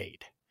next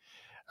decade.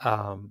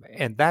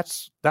 And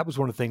that was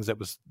one of the things that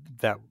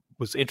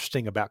was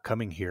interesting about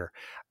coming here.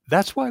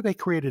 That's why they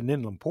created an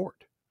inland port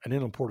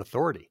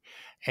authority,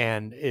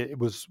 and it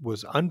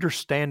was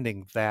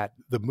understanding that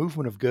the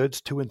movement of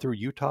goods to and through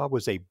Utah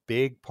was a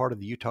big part of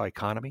the Utah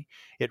economy.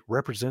 It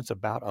represents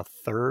about a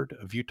third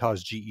of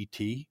Utah's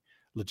GET,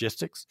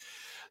 logistics.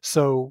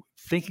 So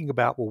thinking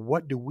about, well,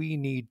 what do we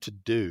need to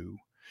do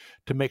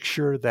to make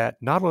sure that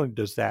not only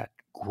does that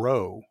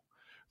grow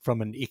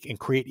and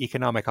create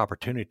economic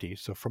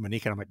opportunities, so from an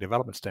economic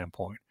development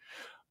standpoint,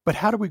 but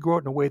how do we grow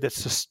it in a way that's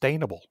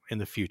sustainable in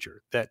the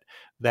future, that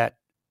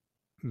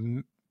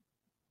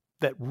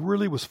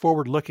really was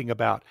forward looking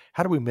about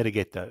how do we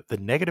mitigate the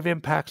negative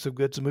impacts of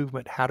goods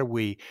movement? How do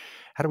we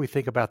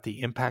think about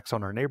the impacts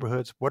on our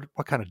neighborhoods? What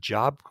kind of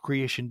job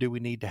creation do we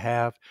need to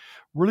have?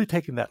 Really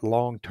taking that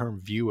long-term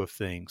view of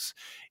things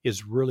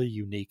is really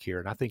unique here.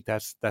 And I think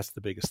that's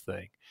the biggest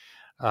thing.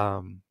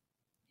 The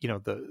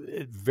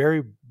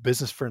very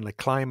business-friendly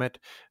climate,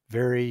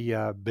 very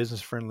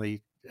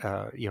business-friendly,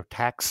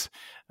 tax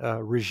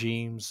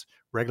regimes,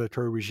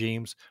 regulatory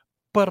regimes.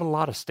 But a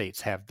lot of states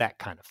have that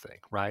kind of thing,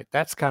 right?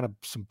 That's kind of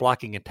some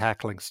blocking and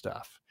tackling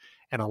stuff.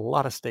 And a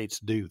lot of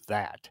states do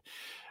that.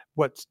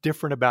 What's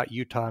different about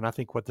Utah, and I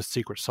think what the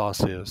secret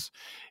sauce is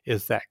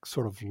that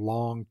sort of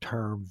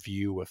long-term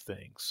view of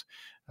things.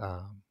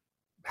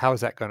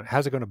 How's it going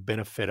to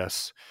benefit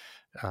us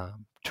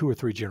 2 or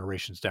 3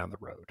 generations down the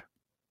road?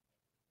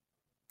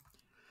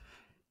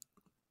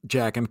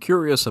 Jack, I'm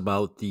curious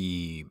about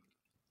the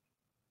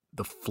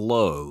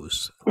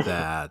flows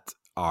that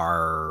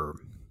are.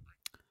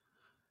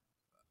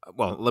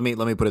 Well, let me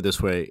put it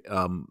this way: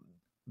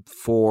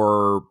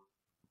 for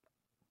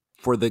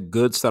the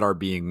goods that are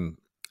being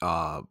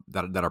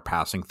that are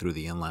passing through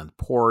the inland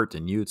port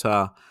in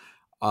Utah,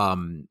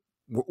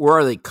 where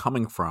are they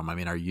coming from? I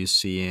mean, are you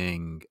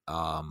seeing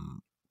a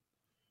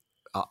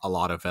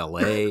lot of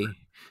LA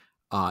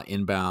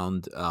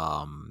inbound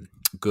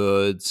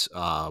goods?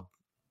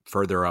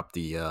 Further up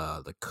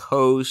the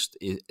coast,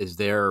 is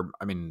there?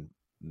 I mean,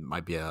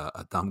 might be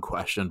a dumb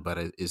question, but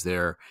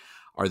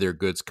are there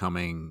goods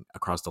coming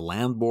across the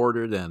land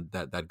border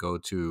that go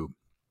to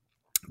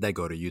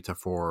Utah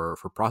for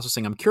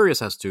processing? I'm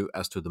curious as to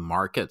the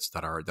markets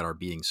that are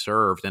being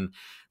served, and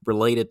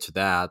related to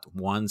that,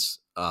 once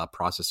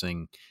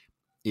processing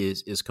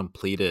is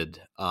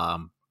completed,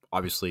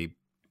 obviously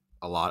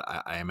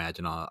I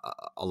imagine a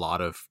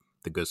lot of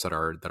the goods that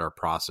are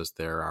processed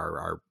there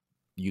are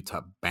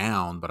Utah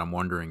bound, but I'm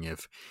wondering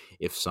if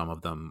some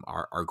of them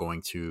are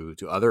going to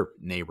other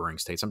neighboring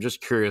states. I'm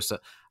just curious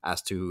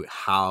as to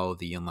how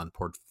the inland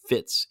port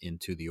fits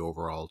into the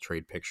overall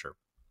trade picture.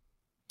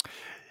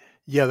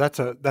 Yeah, that's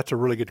a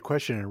really good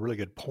question and a really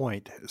good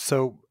point.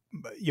 So,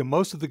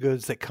 most of the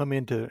goods that come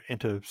into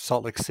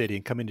Salt Lake City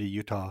and come into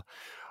Utah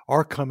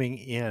are coming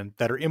in,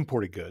 that are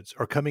imported goods,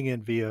 are coming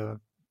in via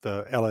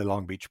the LA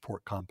Long Beach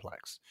port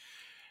complex.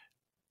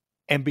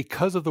 And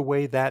because of the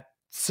way that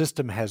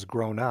system has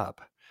grown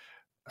up,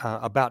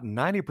 about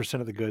 90%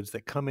 of the goods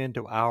that come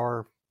into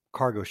our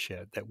cargo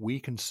shed that we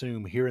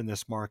consume here in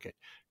this market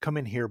come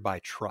in here by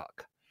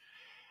truck.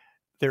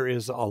 There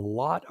is a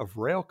lot of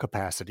rail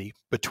capacity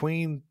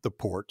between the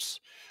ports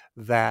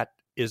that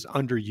is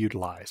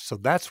underutilized. So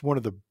that's one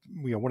of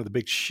the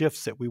big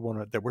shifts that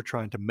we're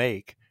trying to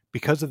make,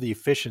 because of the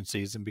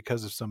efficiencies and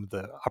because of some of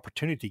the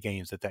opportunity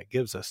gains that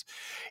gives us,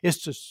 is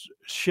to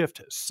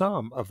shift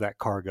some of that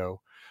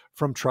cargo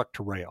from truck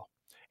to rail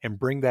and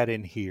bring that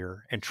in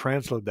here and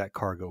transload that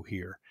cargo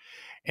here.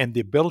 And the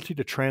ability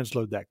to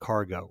transload that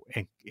cargo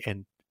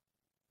and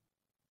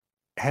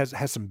has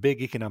some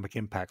big economic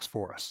impacts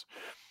for us.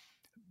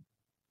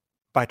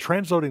 By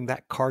transloading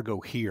that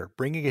cargo here,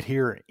 bringing it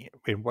here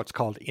in what's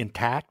called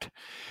intact,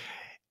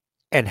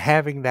 and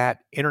having that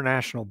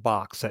international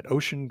box, that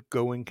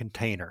ocean-going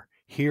container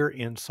here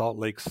in Salt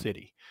Lake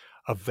City,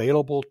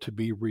 available to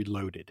be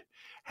reloaded,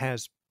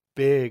 has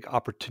big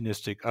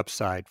opportunistic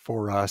upside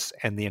for us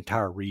and the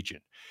entire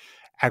region.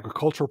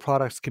 Agricultural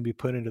products can be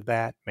put into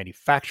that,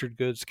 manufactured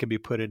goods can be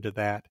put into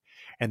that,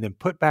 and then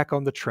put back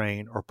on the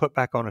train or put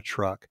back on a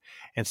truck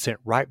and sent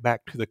right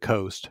back to the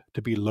coast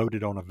to be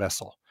loaded on a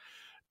vessel.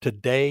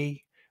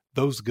 Today,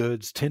 those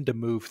goods tend to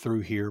move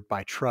through here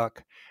by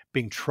truck,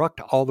 being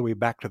trucked all the way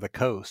back to the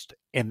coast,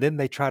 and then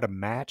they try to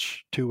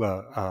match to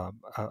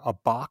a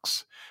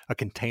box, a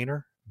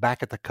container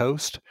back at the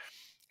coast,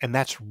 and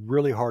that's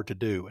really hard to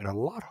do, and a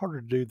lot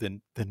harder to do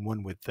than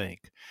one would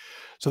think.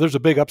 So there's a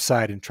big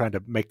upside in trying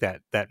to make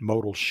that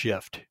modal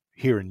shift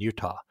here in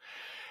Utah.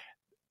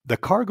 The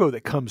cargo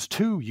that comes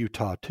to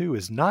Utah too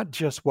is not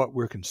just what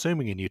we're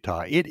consuming in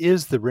Utah. It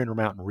is the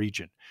Intermountain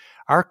region.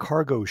 Our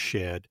cargo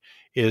shed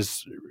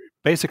is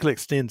basically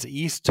extends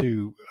east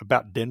to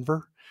about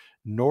Denver,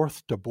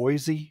 north to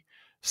Boise,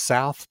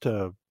 south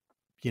to,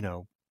 you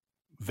know,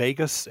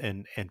 Vegas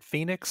and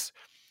Phoenix,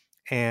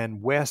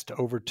 and west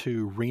over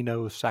to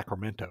Reno,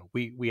 Sacramento.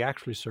 We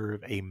actually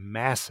serve a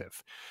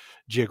massive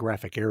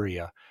geographic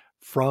area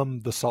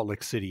from the Salt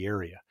Lake City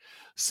area.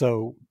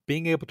 So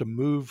being able to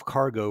move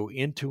cargo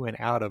into and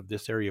out of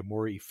this area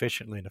more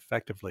efficiently and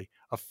effectively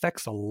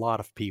affects a lot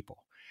of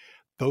people.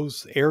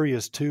 Those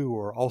areas too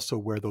are also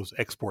where those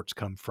exports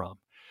come from.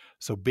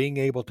 So being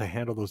able to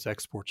handle those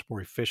exports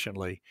more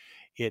efficiently,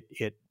 it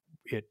it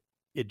it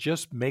it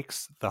just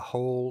makes the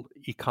whole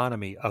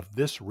economy of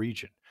this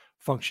region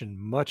function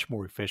much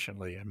more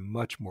efficiently and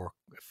much more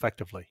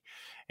effectively,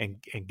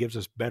 and gives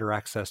us better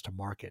access to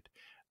market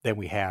than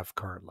we have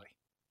currently.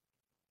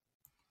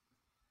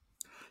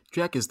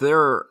 Jack, is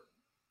there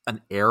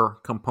an air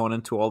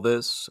component to all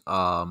this?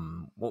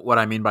 What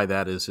I mean by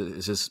that is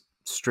this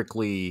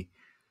strictly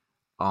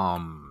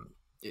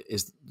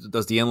is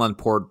does the inland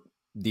port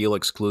deal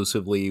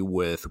exclusively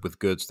with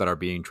goods that are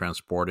being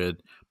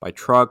transported by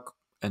truck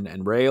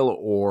and rail,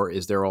 or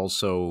is there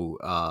also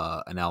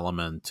an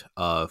element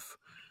of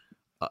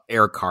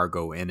air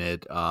cargo in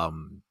it?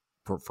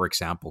 For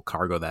example,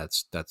 cargo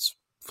that's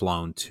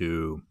flown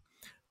to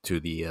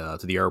the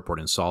airport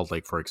in Salt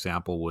Lake, for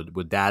example,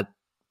 would that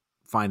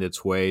find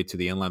its way to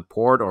the inland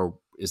port, or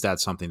is that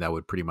something that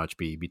would pretty much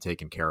be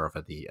taken care of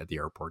at the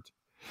airport?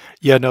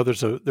 Yeah, no,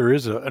 there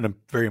is a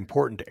very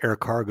important air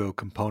cargo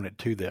component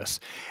to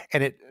this,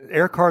 and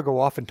air cargo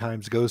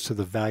oftentimes goes to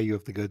the value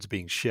of the goods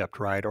being shipped,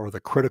 right, or the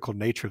critical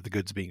nature of the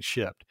goods being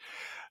shipped.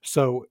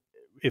 So,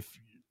 if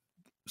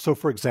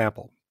for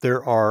example,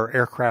 there are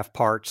aircraft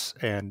parts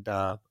and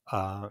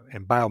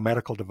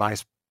biomedical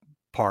device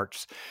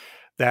parts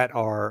that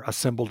are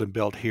assembled and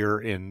built here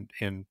in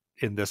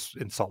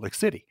Salt Lake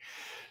City.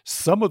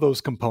 Some of those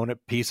component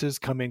pieces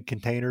come in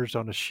containers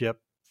on a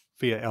ship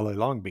via LA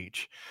Long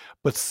Beach,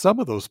 but some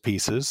of those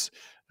pieces,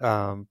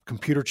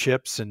 computer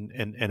chips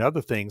and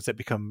other things that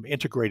become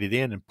integrated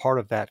in and part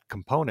of that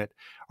component,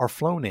 are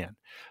flown in.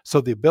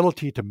 So the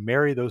ability to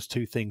marry those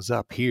two things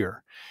up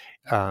here,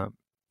 uh,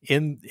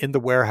 in the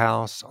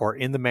warehouse or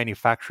in the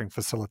manufacturing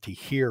facility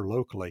here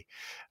locally,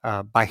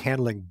 by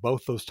handling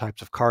both those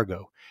types of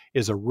cargo,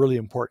 is a really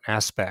important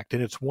aspect,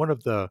 and it's one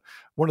of the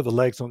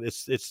legs on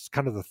it's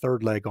kind of the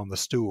third leg on the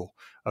stool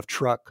of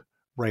truck,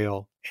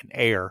 rail, and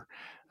air,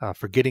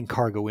 for getting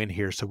cargo in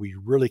here, so we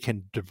really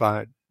can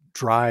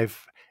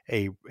drive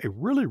a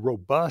really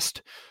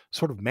robust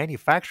sort of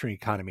manufacturing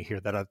economy here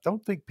that I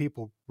don't think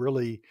people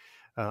really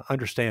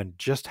understand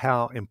just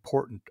how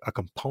important a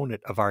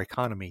component of our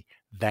economy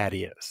that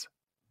is.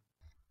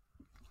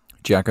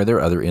 Jack, are there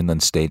other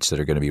inland states that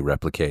are going to be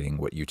replicating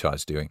what Utah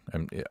is doing?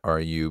 Are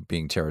you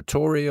being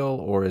territorial,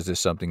 or is this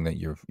something that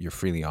you're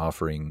freely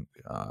offering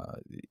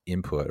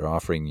input, or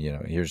offering,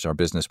 here's our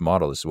business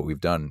model, this is what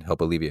we've done,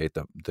 help alleviate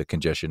the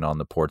congestion on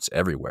the ports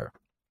everywhere?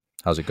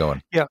 How's it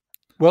going? Yeah.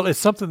 Well, it's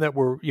something that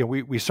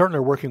we certainly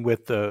are working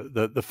with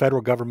the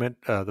federal government,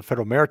 the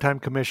Federal Maritime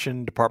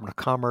Commission, Department of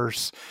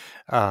Commerce,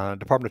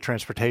 Department of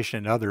Transportation,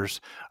 and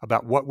others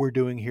about what we're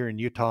doing here in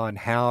Utah and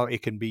how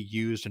it can be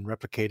used and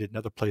replicated in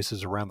other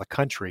places around the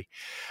country.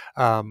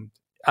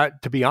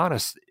 To be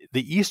honest,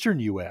 the Eastern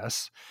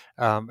U.S.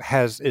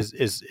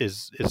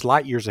 Is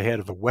light years ahead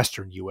of the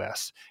Western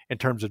U.S. in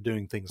terms of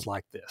doing things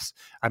like this.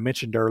 I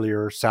mentioned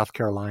earlier South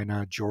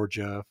Carolina,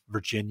 Georgia,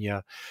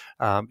 Virginia,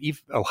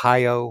 even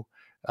Ohio,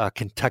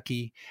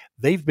 Kentucky.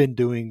 They've been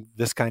doing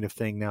this kind of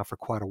thing now for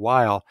quite a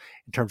while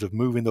in terms of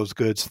moving those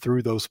goods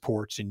through those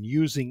ports and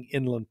using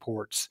inland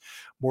ports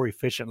more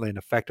efficiently and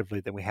effectively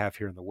than we have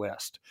here in the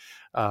West.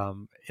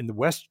 In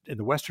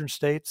the Western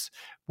states,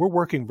 we're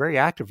working very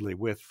actively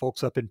with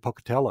folks up in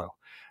Pocatello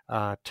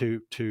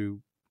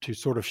to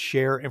sort of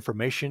share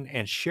information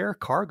and share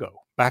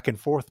cargo back and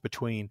forth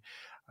between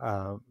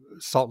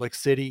Salt Lake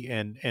City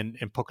and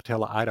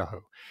Pocatello,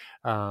 Idaho.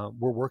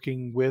 We're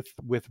working with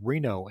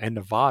Reno and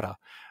Nevada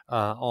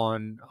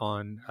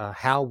on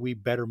how we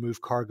better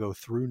move cargo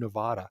through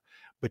Nevada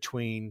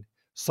between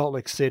Salt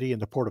Lake City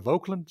and the Port of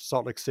Oakland,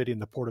 Salt Lake City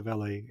and the Port of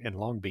LA and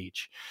Long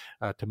Beach,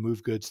 to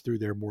move goods through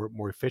there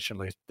more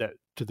efficiently,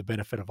 to the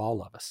benefit of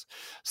all of us.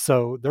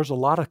 So there's a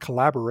lot of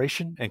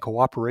collaboration and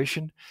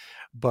cooperation,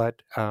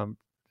 but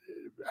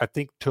I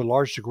think to a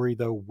large degree,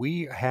 though,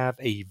 we have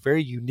a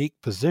very unique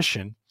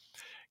position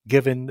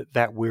given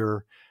that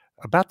we're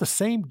about the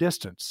same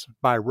distance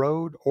by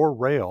road or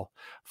rail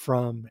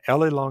from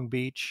LA Long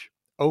Beach,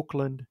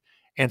 Oakland,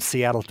 and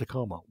Seattle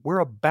Tacoma. We're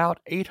about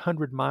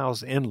 800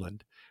 miles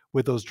inland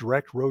with those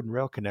direct road and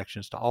rail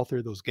connections to all three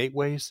of those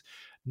gateways.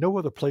 No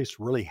other place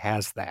really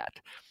has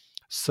that.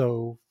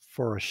 So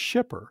for a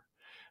shipper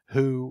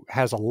who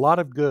has a lot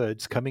of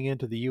goods coming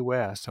into the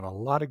U.S. and a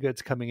lot of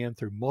goods coming in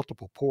through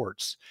multiple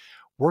ports,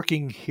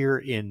 working here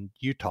in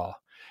Utah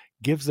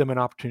gives them an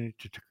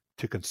opportunity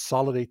to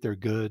consolidate their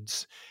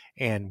goods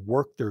and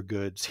work their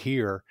goods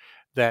here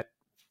that,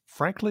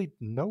 frankly,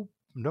 no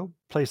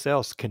place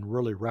else can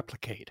really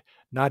replicate,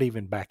 not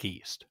even back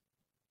east.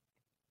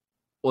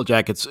 Well,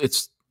 Jack,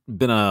 it's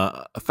been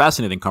a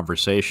fascinating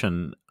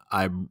conversation.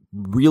 I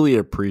really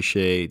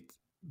appreciate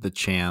the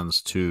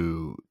chance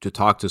to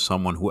talk to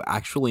someone who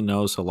actually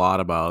knows a lot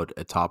about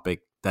a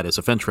topic that is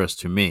of interest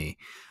to me.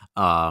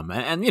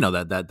 And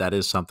that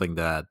is something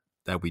that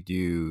we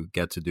do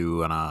get to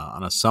do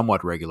on a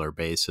somewhat regular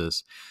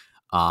basis.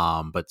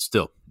 But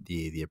still,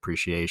 the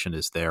appreciation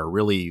is there.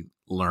 Really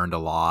learned a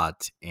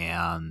lot,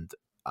 and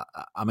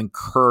I'm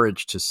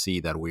encouraged to see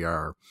that we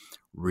are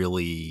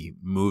really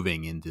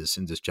moving in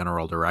this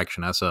general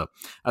direction. As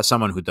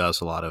someone who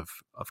does a lot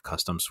of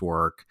customs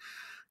work,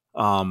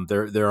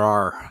 there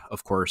are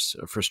of course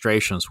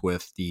frustrations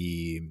with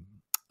the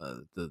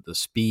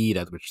speed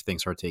at which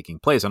things are taking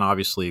place, and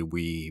obviously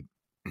we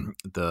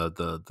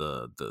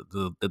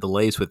the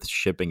delays with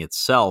shipping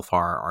itself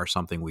are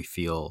something we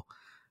feel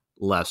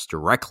less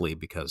directly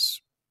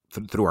because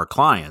through our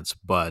clients,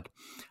 but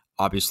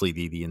obviously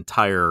the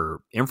entire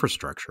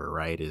infrastructure,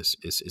 right,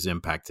 is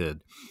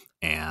impacted,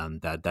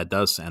 and that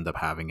does end up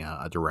having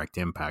a direct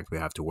impact. We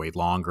have to wait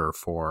longer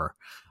for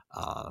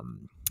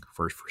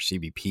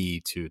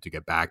CBP to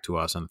get back to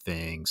us on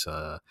things.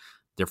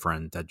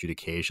 Different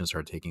adjudications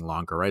are taking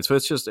longer, right? So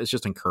it's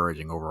just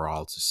encouraging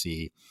overall to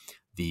see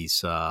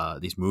these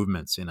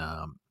movements in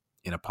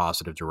a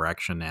positive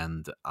direction.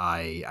 And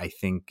I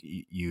think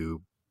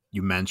you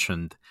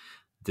mentioned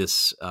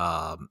this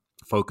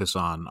focus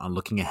on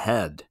looking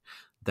ahead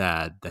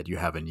that you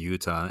have in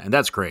Utah, and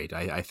that's great.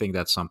 I think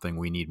that's something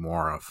we need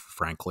more of,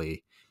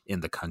 frankly, in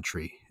the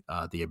country.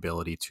 The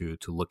ability to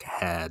look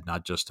ahead,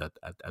 not just at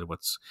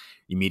what's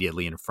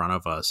immediately in front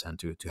of us, and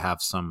to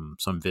have some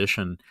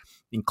vision,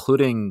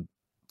 including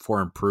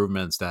for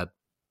improvements that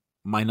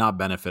might not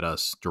benefit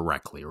us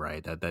directly,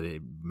 right? That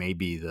it may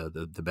be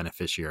the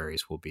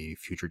beneficiaries will be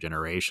future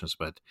generations,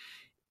 but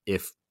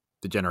if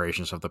the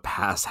generations of the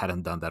past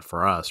hadn't done that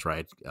for us,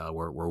 right,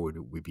 where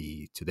would we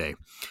be today?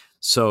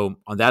 So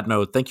on that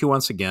note, thank you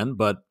once again.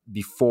 But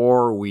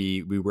before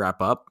we wrap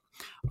up,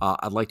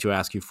 I'd like to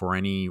ask you for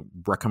any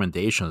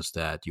recommendations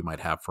that you might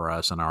have for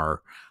us and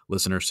our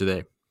listeners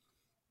today.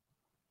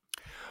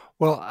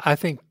 Well, I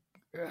think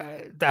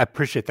I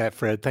appreciate that,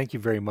 Fred. Thank you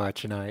very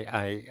much, and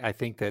I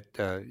think that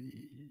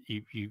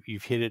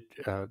you've hit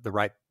it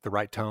the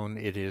right tone.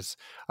 It is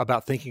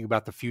about thinking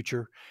about the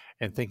future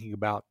and thinking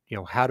about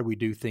how do we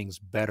do things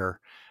better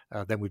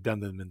than we've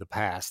done them in the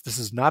past. This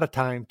is not a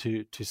time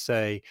to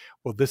say,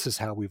 well, this is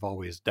how we've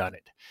always done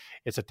it.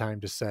 It's a time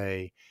to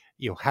say,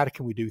 how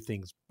can we do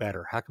things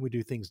better? How can we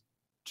do things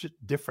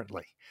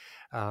differently?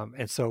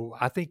 And so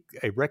I think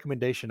a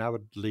recommendation I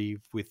would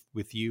leave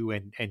with you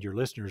and your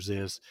listeners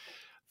is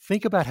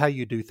think about how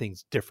you do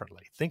things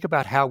differently. Think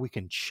about how we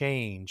can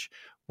change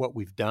what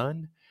we've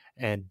done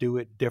and do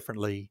it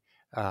differently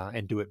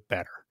and do it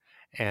better.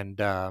 And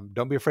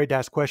don't be afraid to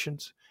ask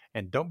questions,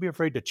 and don't be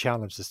afraid to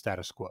challenge the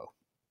status quo.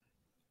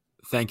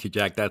 Thank you,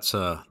 Jack. That's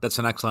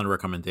an excellent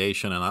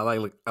recommendation, and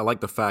I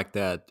like the fact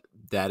that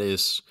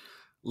is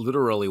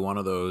literally one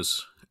of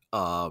those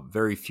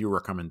very few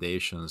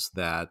recommendations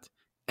that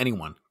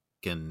anyone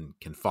can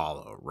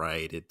follow.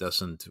 Right? It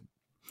doesn't.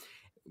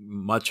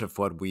 Much of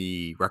what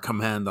we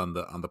recommend on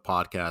the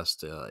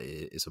podcast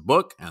is a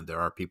book, and there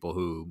are people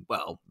who,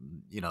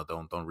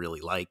 don't really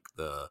like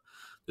the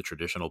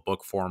traditional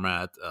book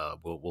format.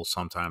 We'll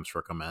sometimes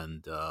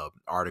recommend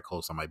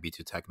articles that might be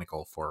too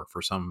technical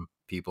for some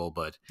people,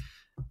 but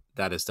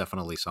that is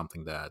definitely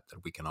something that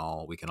we can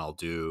all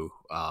do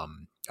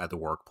at the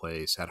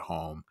workplace, at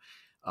home,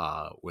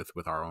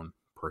 with our own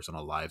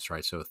personal lives,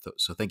 right? So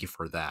thank you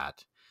for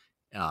that.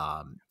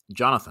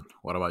 Jonathan,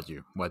 what about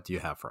you? What do you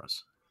have for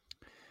us?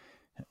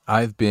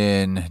 I've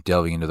been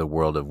delving into the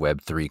world of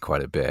Web3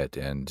 quite a bit,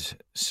 and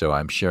so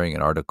I'm sharing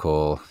an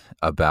article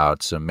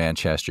about some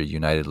Manchester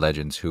United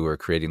legends who are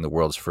creating the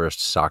world's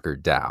first soccer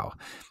DAO.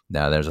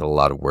 Now, there's a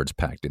lot of words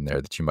packed in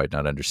there that you might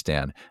not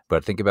understand,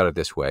 but think about it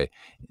this way.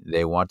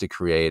 They want to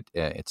create,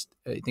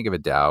 think of a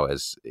DAO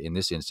as, in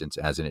this instance,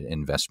 as an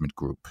investment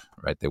group,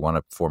 right? They want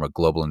to form a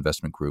global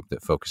investment group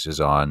that focuses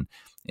on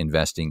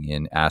investing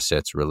in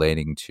assets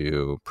relating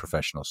to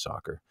professional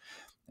soccer.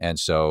 And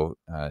so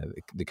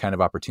the kind of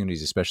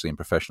opportunities, especially in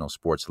professional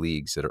sports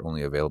leagues, that are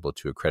only available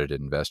to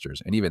accredited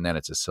investors. And even then,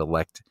 it's a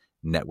select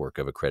network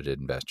of accredited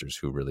investors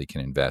who really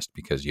can invest,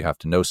 because you have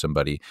to know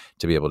somebody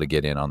to be able to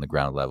get in on the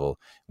ground level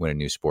when a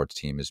new sports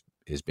team is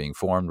being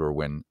formed, or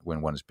when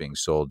one is being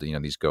sold.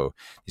 These go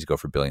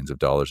for billions of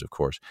dollars, of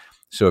course.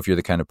 So if you're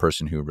the kind of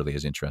person who really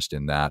is interested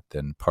in that,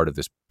 then part of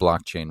this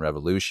blockchain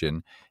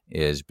revolution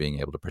is being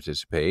able to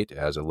participate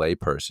as a lay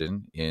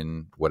person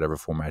in whatever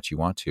format you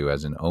want to,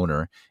 as an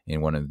owner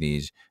in one of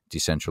these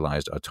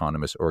decentralized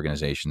autonomous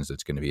organizations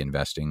that's going to be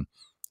investing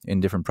in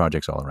different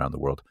projects all around the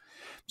world.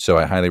 So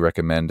I highly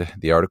recommend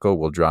the article.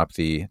 We'll drop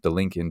the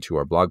link into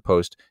our blog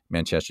post.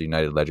 Manchester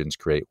United legends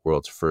create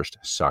world's first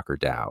soccer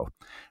DAO.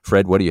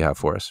 Fred, what do you have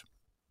for us?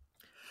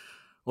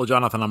 Well,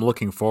 Jonathan, I'm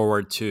looking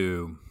forward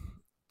to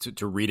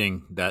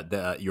reading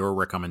that your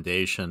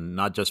recommendation,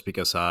 not just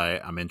because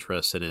I'm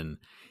interested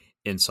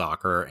in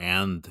soccer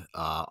and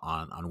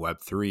on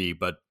Web3,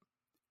 but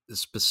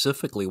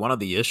specifically, one of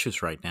the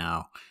issues right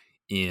now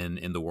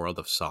in the world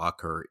of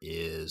soccer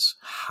is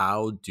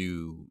how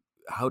do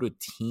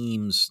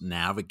teams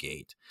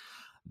navigate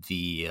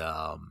the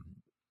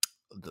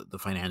the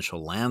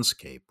financial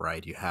landscape,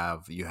 right? You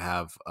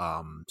have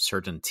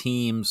certain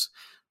teams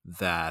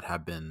that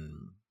have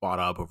been bought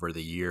up over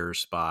the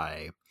years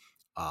by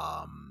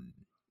um,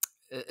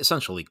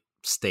 essentially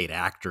state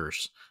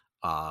actors,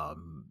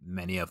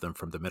 many of them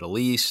from the Middle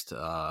East,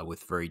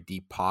 with very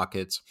deep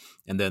pockets.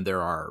 And then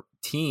there are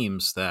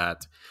teams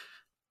that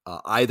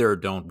either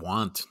don't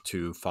want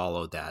to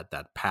follow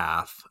that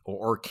path,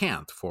 or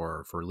can't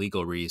for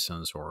legal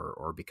reasons,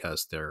 or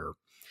because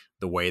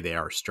the way they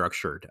are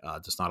structured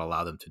does not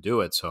allow them to do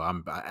it. So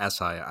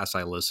as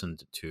I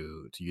listened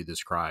to you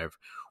describe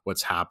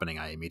what's happening,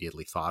 I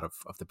immediately thought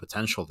of the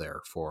potential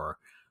there for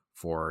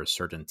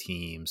certain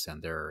teams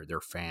and their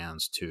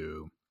fans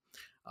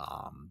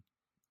um,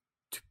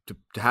 to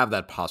have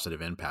that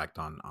positive impact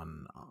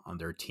on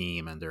their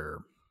team and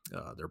their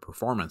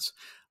performance.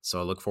 So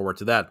I look forward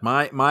to that.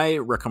 My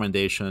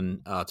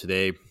recommendation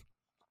today,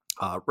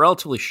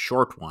 relatively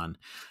short one.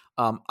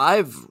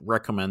 I've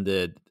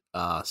recommended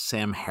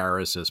Sam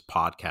Harris's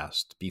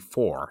podcast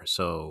before,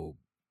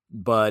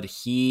 but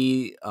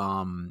he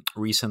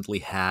recently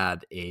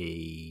had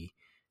an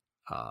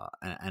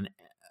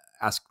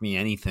Ask Me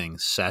Anything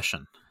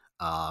session,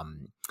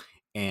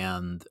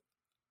 and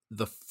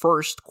the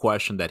first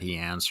question that he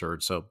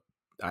answered, so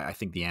I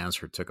think the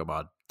answer took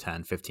about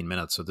 10-15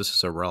 minutes, so this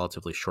is a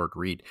relatively short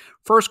read.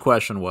 First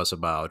question was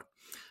about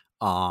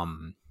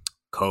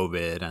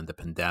COVID and the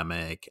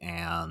pandemic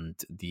and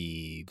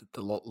the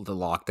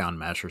lockdown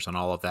measures and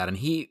all of that, and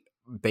he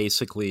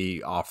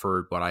basically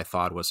offered what I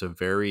thought was a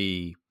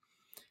very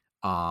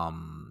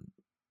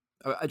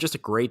just a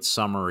great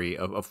summary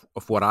of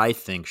what I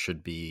think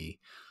should be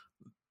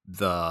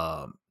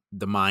the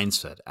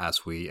mindset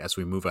as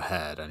we move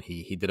ahead. And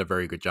he did a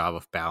very good job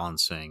of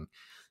balancing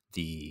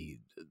the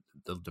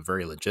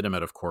very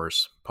legitimate, of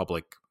course,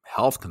 public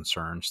health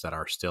concerns that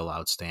are still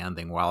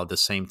outstanding, while at the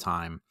same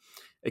time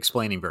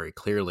explaining very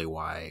clearly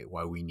why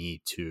we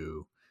need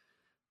to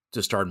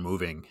start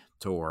moving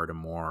toward a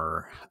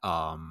more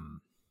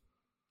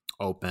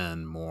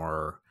open,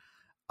 more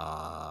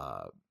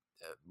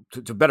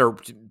to better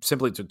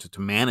simply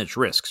to manage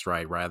risks,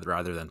 right?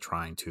 Rather than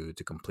trying to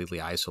completely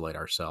isolate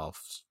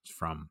ourselves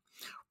from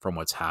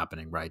what's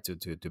happening, right?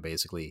 To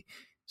basically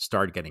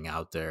start getting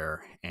out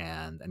there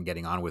and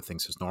getting on with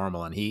things as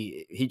normal. And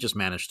he just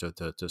managed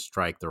to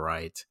strike the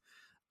right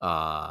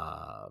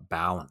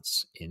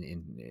balance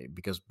in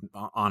because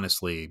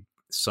honestly,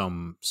 so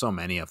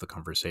many of the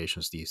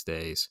conversations these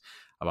days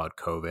about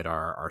COVID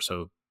are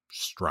so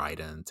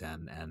strident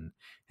and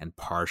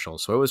partial.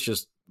 So it was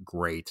just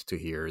great to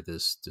hear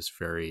this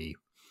very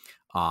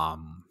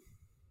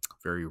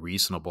very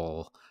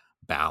reasonable,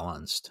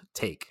 balanced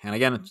take. And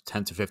again, it's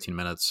 10 to 15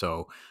 minutes,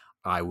 so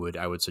I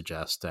would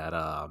suggest that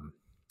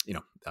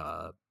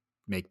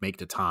make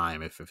the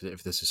time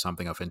if this is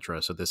something of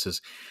interest. So this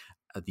is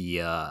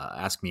the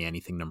Ask Me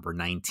Anything number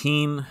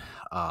 19,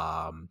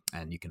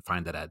 and you can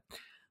find that at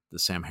the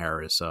Sam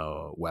Harris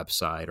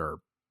website or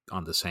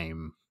on the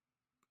same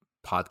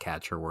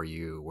podcatcher where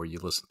you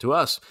listen to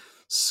us.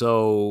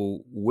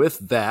 So with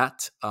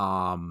that,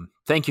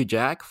 thank you,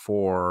 Jack,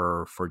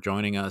 for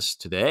joining us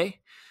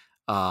today.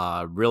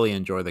 Really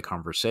enjoy the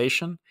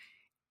conversation,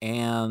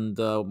 and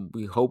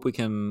we hope we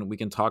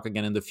can talk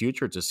again in the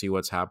future to see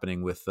what's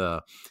happening with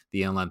the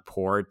inland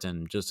port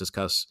and just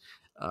discuss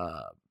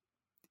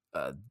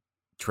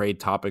trade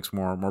topics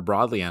more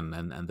broadly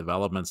and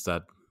developments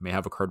that may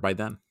have occurred by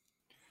then.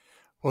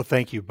 Well,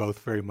 thank you both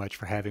very much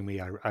for having me.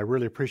 I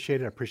really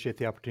appreciate it. I appreciate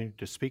the opportunity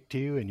to speak to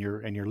you and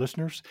your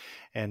listeners,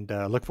 and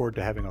look forward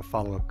to having a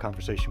follow-up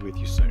conversation with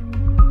you soon.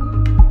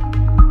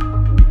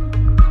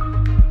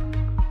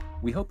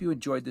 We hope you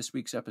enjoyed this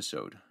week's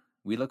episode.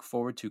 We look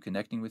forward to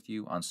connecting with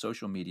you on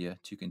social media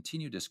to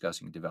continue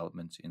discussing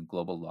developments in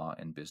global law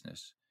and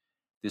business.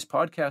 This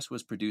podcast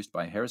was produced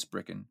by Harris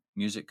Bricken,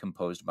 music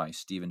composed by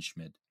Stephen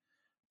Schmidt.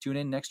 Tune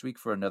in next week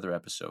for another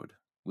episode.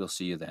 We'll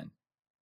see you then.